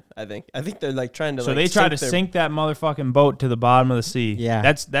 commission. I think they're like trying to. So like, they try to their- sink that motherfucking boat to the bottom of the sea. Yeah.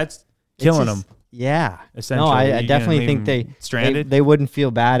 That's it's killing just- them. Yeah. Essentially, No, you I gonna definitely leave think them stranded? they wouldn't feel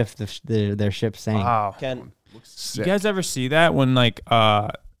bad if their ship sank. Wow. Ken, You guys ever see that when like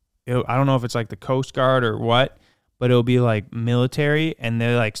I don't know if it's like the Coast Guard or what, but it'll be like military and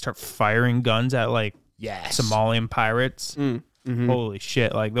they like start firing guns at like Somalian pirates. Holy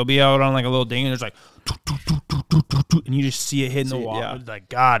shit! Like they'll be out on like a little ding and there's like, and you just see it hitting the water. yeah. It's like,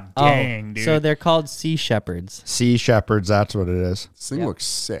 God dang, dude. So they're called sea shepherds. Sea shepherds, that's what it is. This thing looks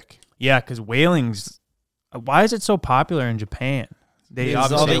sick. Yeah, because whaling's. Why is it so popular in Japan? They It's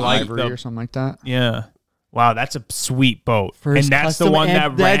obviously all the like Ivory the or something like that. yeah. Wow, that's a sweet boat, and First that's the custom one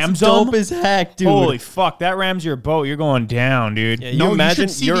amp- that rams That's dope them. as heck, dude. Holy fuck, that rams your boat. You're going down, dude. yeah, you No, imagine you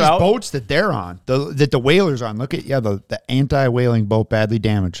should see you're these out. boats that they're on, that the whalers are on. Look at the anti-whaling boat badly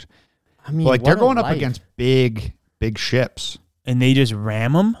damaged. I mean, Like they're what a going up life. against big ships. And they just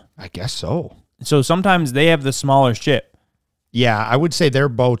ram them. I guess so. So sometimes they have the smaller ship. Yeah, I would say their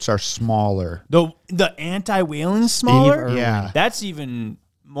boats are smaller. The anti-whaling smaller. Irwin. Yeah. That's even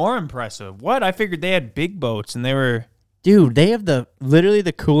more impressive. What? I figured they had big boats and they were. Dude, they have literally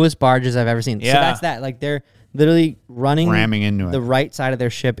the coolest barges I've ever seen. So Yeah. that's that. Like they're literally ramming into it. the right side of their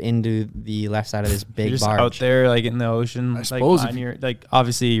ship into the left side of this You're big just barge. out there, like in the ocean. Like, suppose if on your, like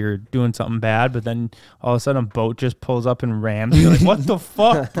obviously you're doing something bad, but then all of a sudden a boat just pulls up and rams you. Like, what the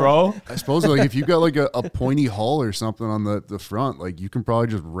fuck, bro? I suppose like if you got like a pointy hull or something on the front, like you can probably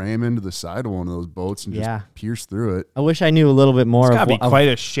just ram into the side of one of those boats and just Yeah. pierce through it. I wish I knew a little bit more It's of, gotta be what- of quite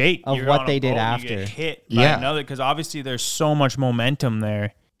a shake of You're what on a they did boat and after. You get hit by Yeah. another because obviously there's so much momentum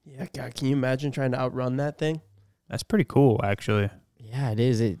there. Yeah, God, can you imagine trying to outrun that thing? That's pretty cool, actually. Yeah, it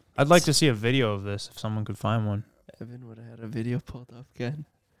is. I'd like to see a video of this if someone could find one. Evan would have had a video pulled up again.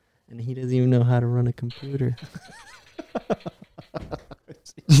 And he doesn't even know how to run a computer.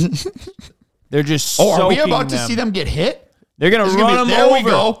 They're just. Oh, are we soaking about to see them get hit? They're gonna This is run gonna be- them there over. we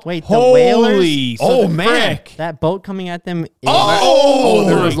go. Wait, the Holy, whalers? Oh, the man. frick. That boat coming at them. Is, Oh,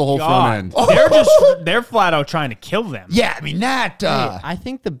 there my was the whole God. front end. They're flat out trying to kill them. Yeah, I mean that. I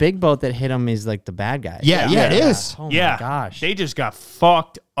think the big boat that hit them is like the bad guy. Yeah, it is. Oh Yeah, my gosh. they just got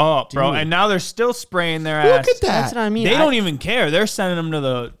fucked up, bro. Dude. And now they're still spraying their Look ass. at that. That's what I mean. They I- don't even care. They're sending them to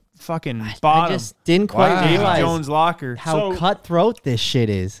the fucking I bottom. just didn't quite Wow. Davy realize Jones' locker. how So, cutthroat this shit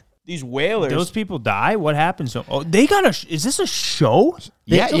is. These whalers. those people die. What happens? Oh, they got a. Is this a show?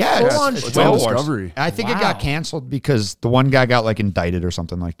 Yeah, It's a yeah. full-on It's It's Whale on Wars. Discovery. I think it Wow. got canceled because the one guy got like indicted or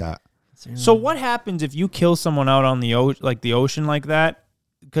something like that. So what happens if you kill someone out on the ocean like that?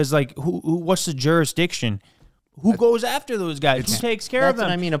 Because like who what's the jurisdiction? Who goes after those guys? Who takes care of That's what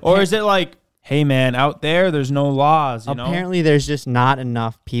them? I mean, Or is it like, hey man, out there's no laws? You know? Apparently, there's just not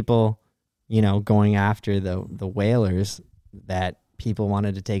enough people, going after the whalers that people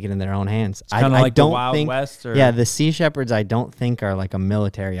wanted to take it in their own hands. Kind of I like the don't Wild think. West. Or, Yeah, the Sea Shepherds, I don't think are like a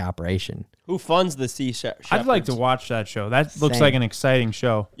military operation. Who funds the sea shepherds? I'd like to watch that show. That looks Same. like an exciting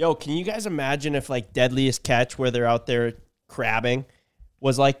show. Yo, can you guys imagine if like Deadliest Catch, where they're out there crabbing,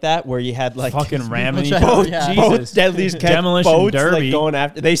 was like that, where you had like fucking ramming each Both- other. yeah. both Jesus. deadliest catch Demolition boats derby. like going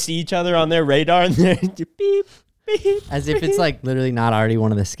after. They see each other on their radar and they're beep beep. As if it's like literally not already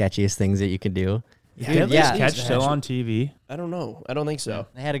one of the sketchiest things that you could do. Deadliest yeah. catch still on TV. I don't know. I don't think so.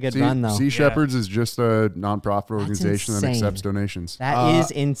 They had a good run though. Sea Shepherds is just a nonprofit organization that insane. accepts donations. That is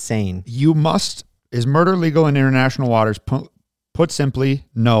insane. Is murder legal in international waters? Put simply,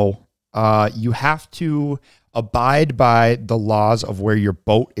 no. You have to abide by the laws of where your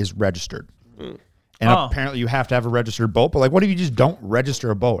boat is registered. And apparently you have to have a registered boat. But like, what if you just don't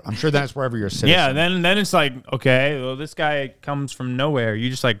register a boat? I'm sure that's wherever you're a citizen. Yeah, then it's like, okay, well, this guy comes from nowhere. You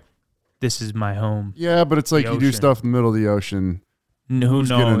just like, this is my home. Yeah, but it's like The you do ocean. stuff in the middle of the ocean. Who Who's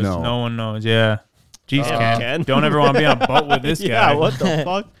gonna knows? know? No one knows. Yeah. Jeez, Ken. Ken. Don't ever want to be on a boat with this guy. Yeah, what the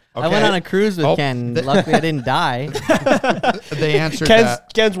fuck? I went on a cruise with Oh. Ken. Luckily, I didn't die. They answered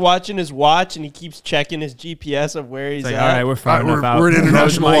that. Ken's watching his watch and he keeps checking his GPS of where he's It's like, at. all right, we're far enough out. we're in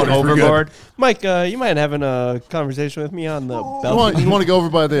international Mike waters. We're good. overboard. Mike, you mind having a conversation with me on the You balcony? want to go over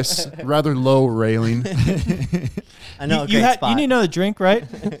by this rather low railing? I know. You need another drink, right?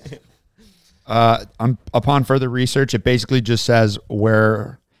 Upon further research, it basically just says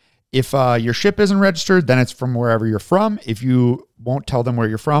if your ship isn't registered, then it's from wherever you're from. If you won't tell them where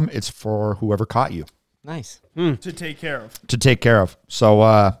you're from, it's for whoever caught you Nice. To take care of.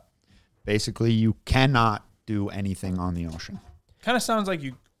 So basically, you cannot do anything on the ocean. Kind of sounds like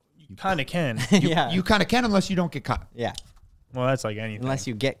you kind of can. Yeah. You kind of can unless you don't get caught. Yeah. Well, that's like anything. Unless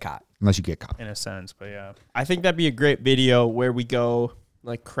you get caught. Unless you get caught. in a sense, but yeah. I think that'd be a great video where we go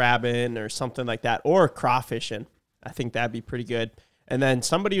like crabbing or something like that, or crawfishing. I think that'd be pretty good. And then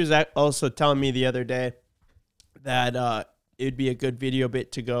somebody was also telling me the other day that it'd be a good video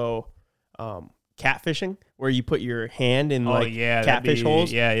bit to go catfishing, where you put your hand in like catfish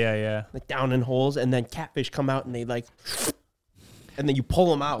holes. Yeah. Like down in holes, and then catfish come out and they like, and then you pull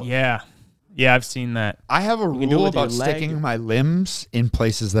them out. Yeah. Yeah, I've seen that. I have a can do it rule with your about leg. sticking my limbs in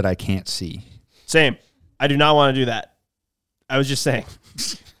places that I can't see. Same. I do not want to do that. I was just saying.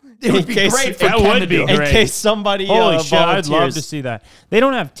 It would be great for That Ken would to be do. In great. case somebody Holy shit, I'd love volunteers. to see that. They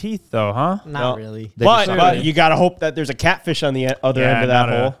don't have teeth though, huh? Not No. really. They But, just- but you got to hope that there's a catfish on the other end of that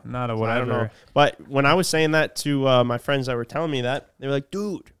hole. Not a I whatever. don't know. But when I was saying that to my friends that were telling me that, they were like,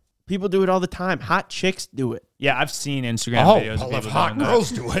 dude, people do it all the time. Hot chicks do it. Yeah, I've seen Instagram Oh, videos of well, if people hot doing that.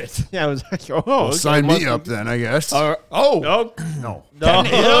 girls do it. Yeah, I was like, oh, Well, okay, sign must me be- up then, I guess. No, No. no, No,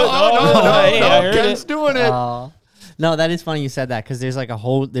 Hey, I heard Ken's it. doing it. No, that is funny you said that because there's like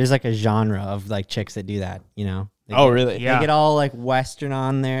a genre of like chicks that do that. You know. They Oh, get- really? Yeah. They get all like Western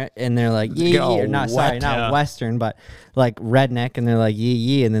on there, and they're like yee get all yee, or not sorry, wet. not Yeah. Western, but like redneck, and they're like yee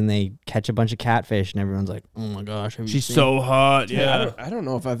yee, and then they catch a bunch of catfish, and everyone's like, oh my gosh, have you She's seen so hot. I Yeah. don't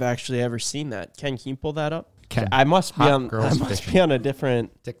know if I've actually ever seen that. Can you pull that up? Ken. I must be Hot on. I girls must fishing. be on a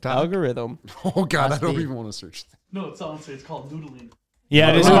different TikTok? algorithm. Oh, God, I Must don't be. even want to search that. No, it's honestly, it's called noodling.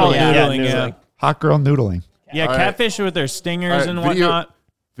 Yeah, it is Oh, called yeah. noodling. Yeah, Yeah. noodling. Hot girl noodling. Yeah, All right. catfish with their stingers All right, and whatnot.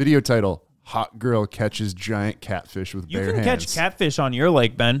 Video title: Hot girl catches giant catfish with You bare can hands. catch catfish on your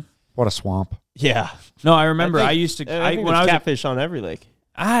lake, Ben. What a swamp. Yeah, No, I remember. think- I used to. I think when there's I was catfish on every lake.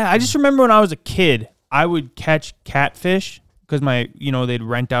 I just remember when I was a kid, I would catch catfish because they'd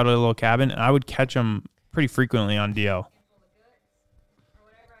rent out a little cabin, and I would catch them pretty frequently on DL. or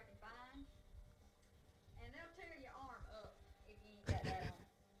whatever I can find, and they'll tear your arm up if you ain't got that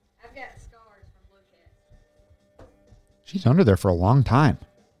on. I've got scars from blue cats. She's under there for a long time.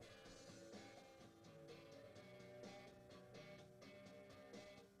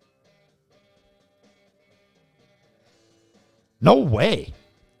 No way.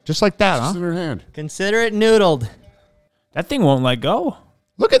 Just like that, Just huh? in her hand. Consider it noodled. That thing won't let go.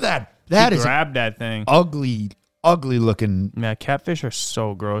 Look at that. That is Grab that thing. ugly, ugly looking. Yeah, catfish are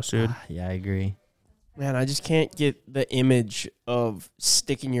so gross, dude. Yeah, I agree. Man, I just can't get the image of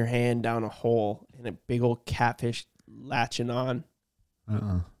sticking your hand down a hole and a big old catfish latching on.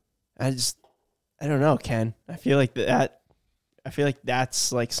 I don't know, Ken. I feel like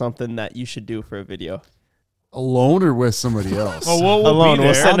that's like something that you should do for a video. Alone or with somebody else? Well, we'll Alone, be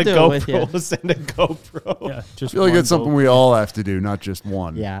we'll there. send a I'll do it with you. GoPro. We'll send a GoPro. Yeah, I just feel like one it's something boat. we all have to do, not just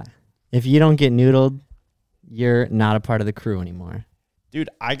one. Yeah. If you don't get noodled, you're not a part of the crew anymore. Dude,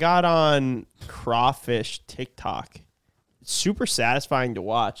 I got on crawfish TikTok. It's super satisfying to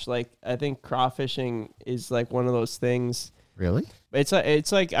watch. Like, I think crawfishing is like one of those things. Really? It's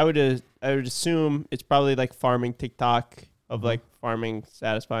like I would assume it's probably like farming TikTok of like farming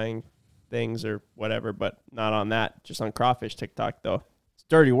satisfying things or whatever, but not on that. Just on crawfish TikTok though. It's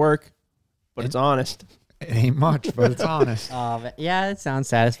dirty work, but it's honest. It ain't much, but it's honest. Yeah, it sounds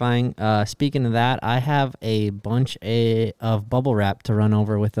satisfying. Speaking of that, I have a bunch of bubble wrap to run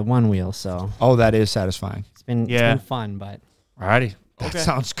over with the one wheel. So Oh, that is satisfying. it's been fun, but Alrighty. That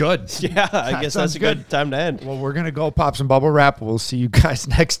sounds good. Yeah, I guess that's a good time to end. Well, we're going to go pop some bubble wrap. We'll see you guys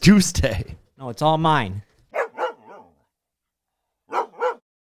next Tuesday. no, it's all mine.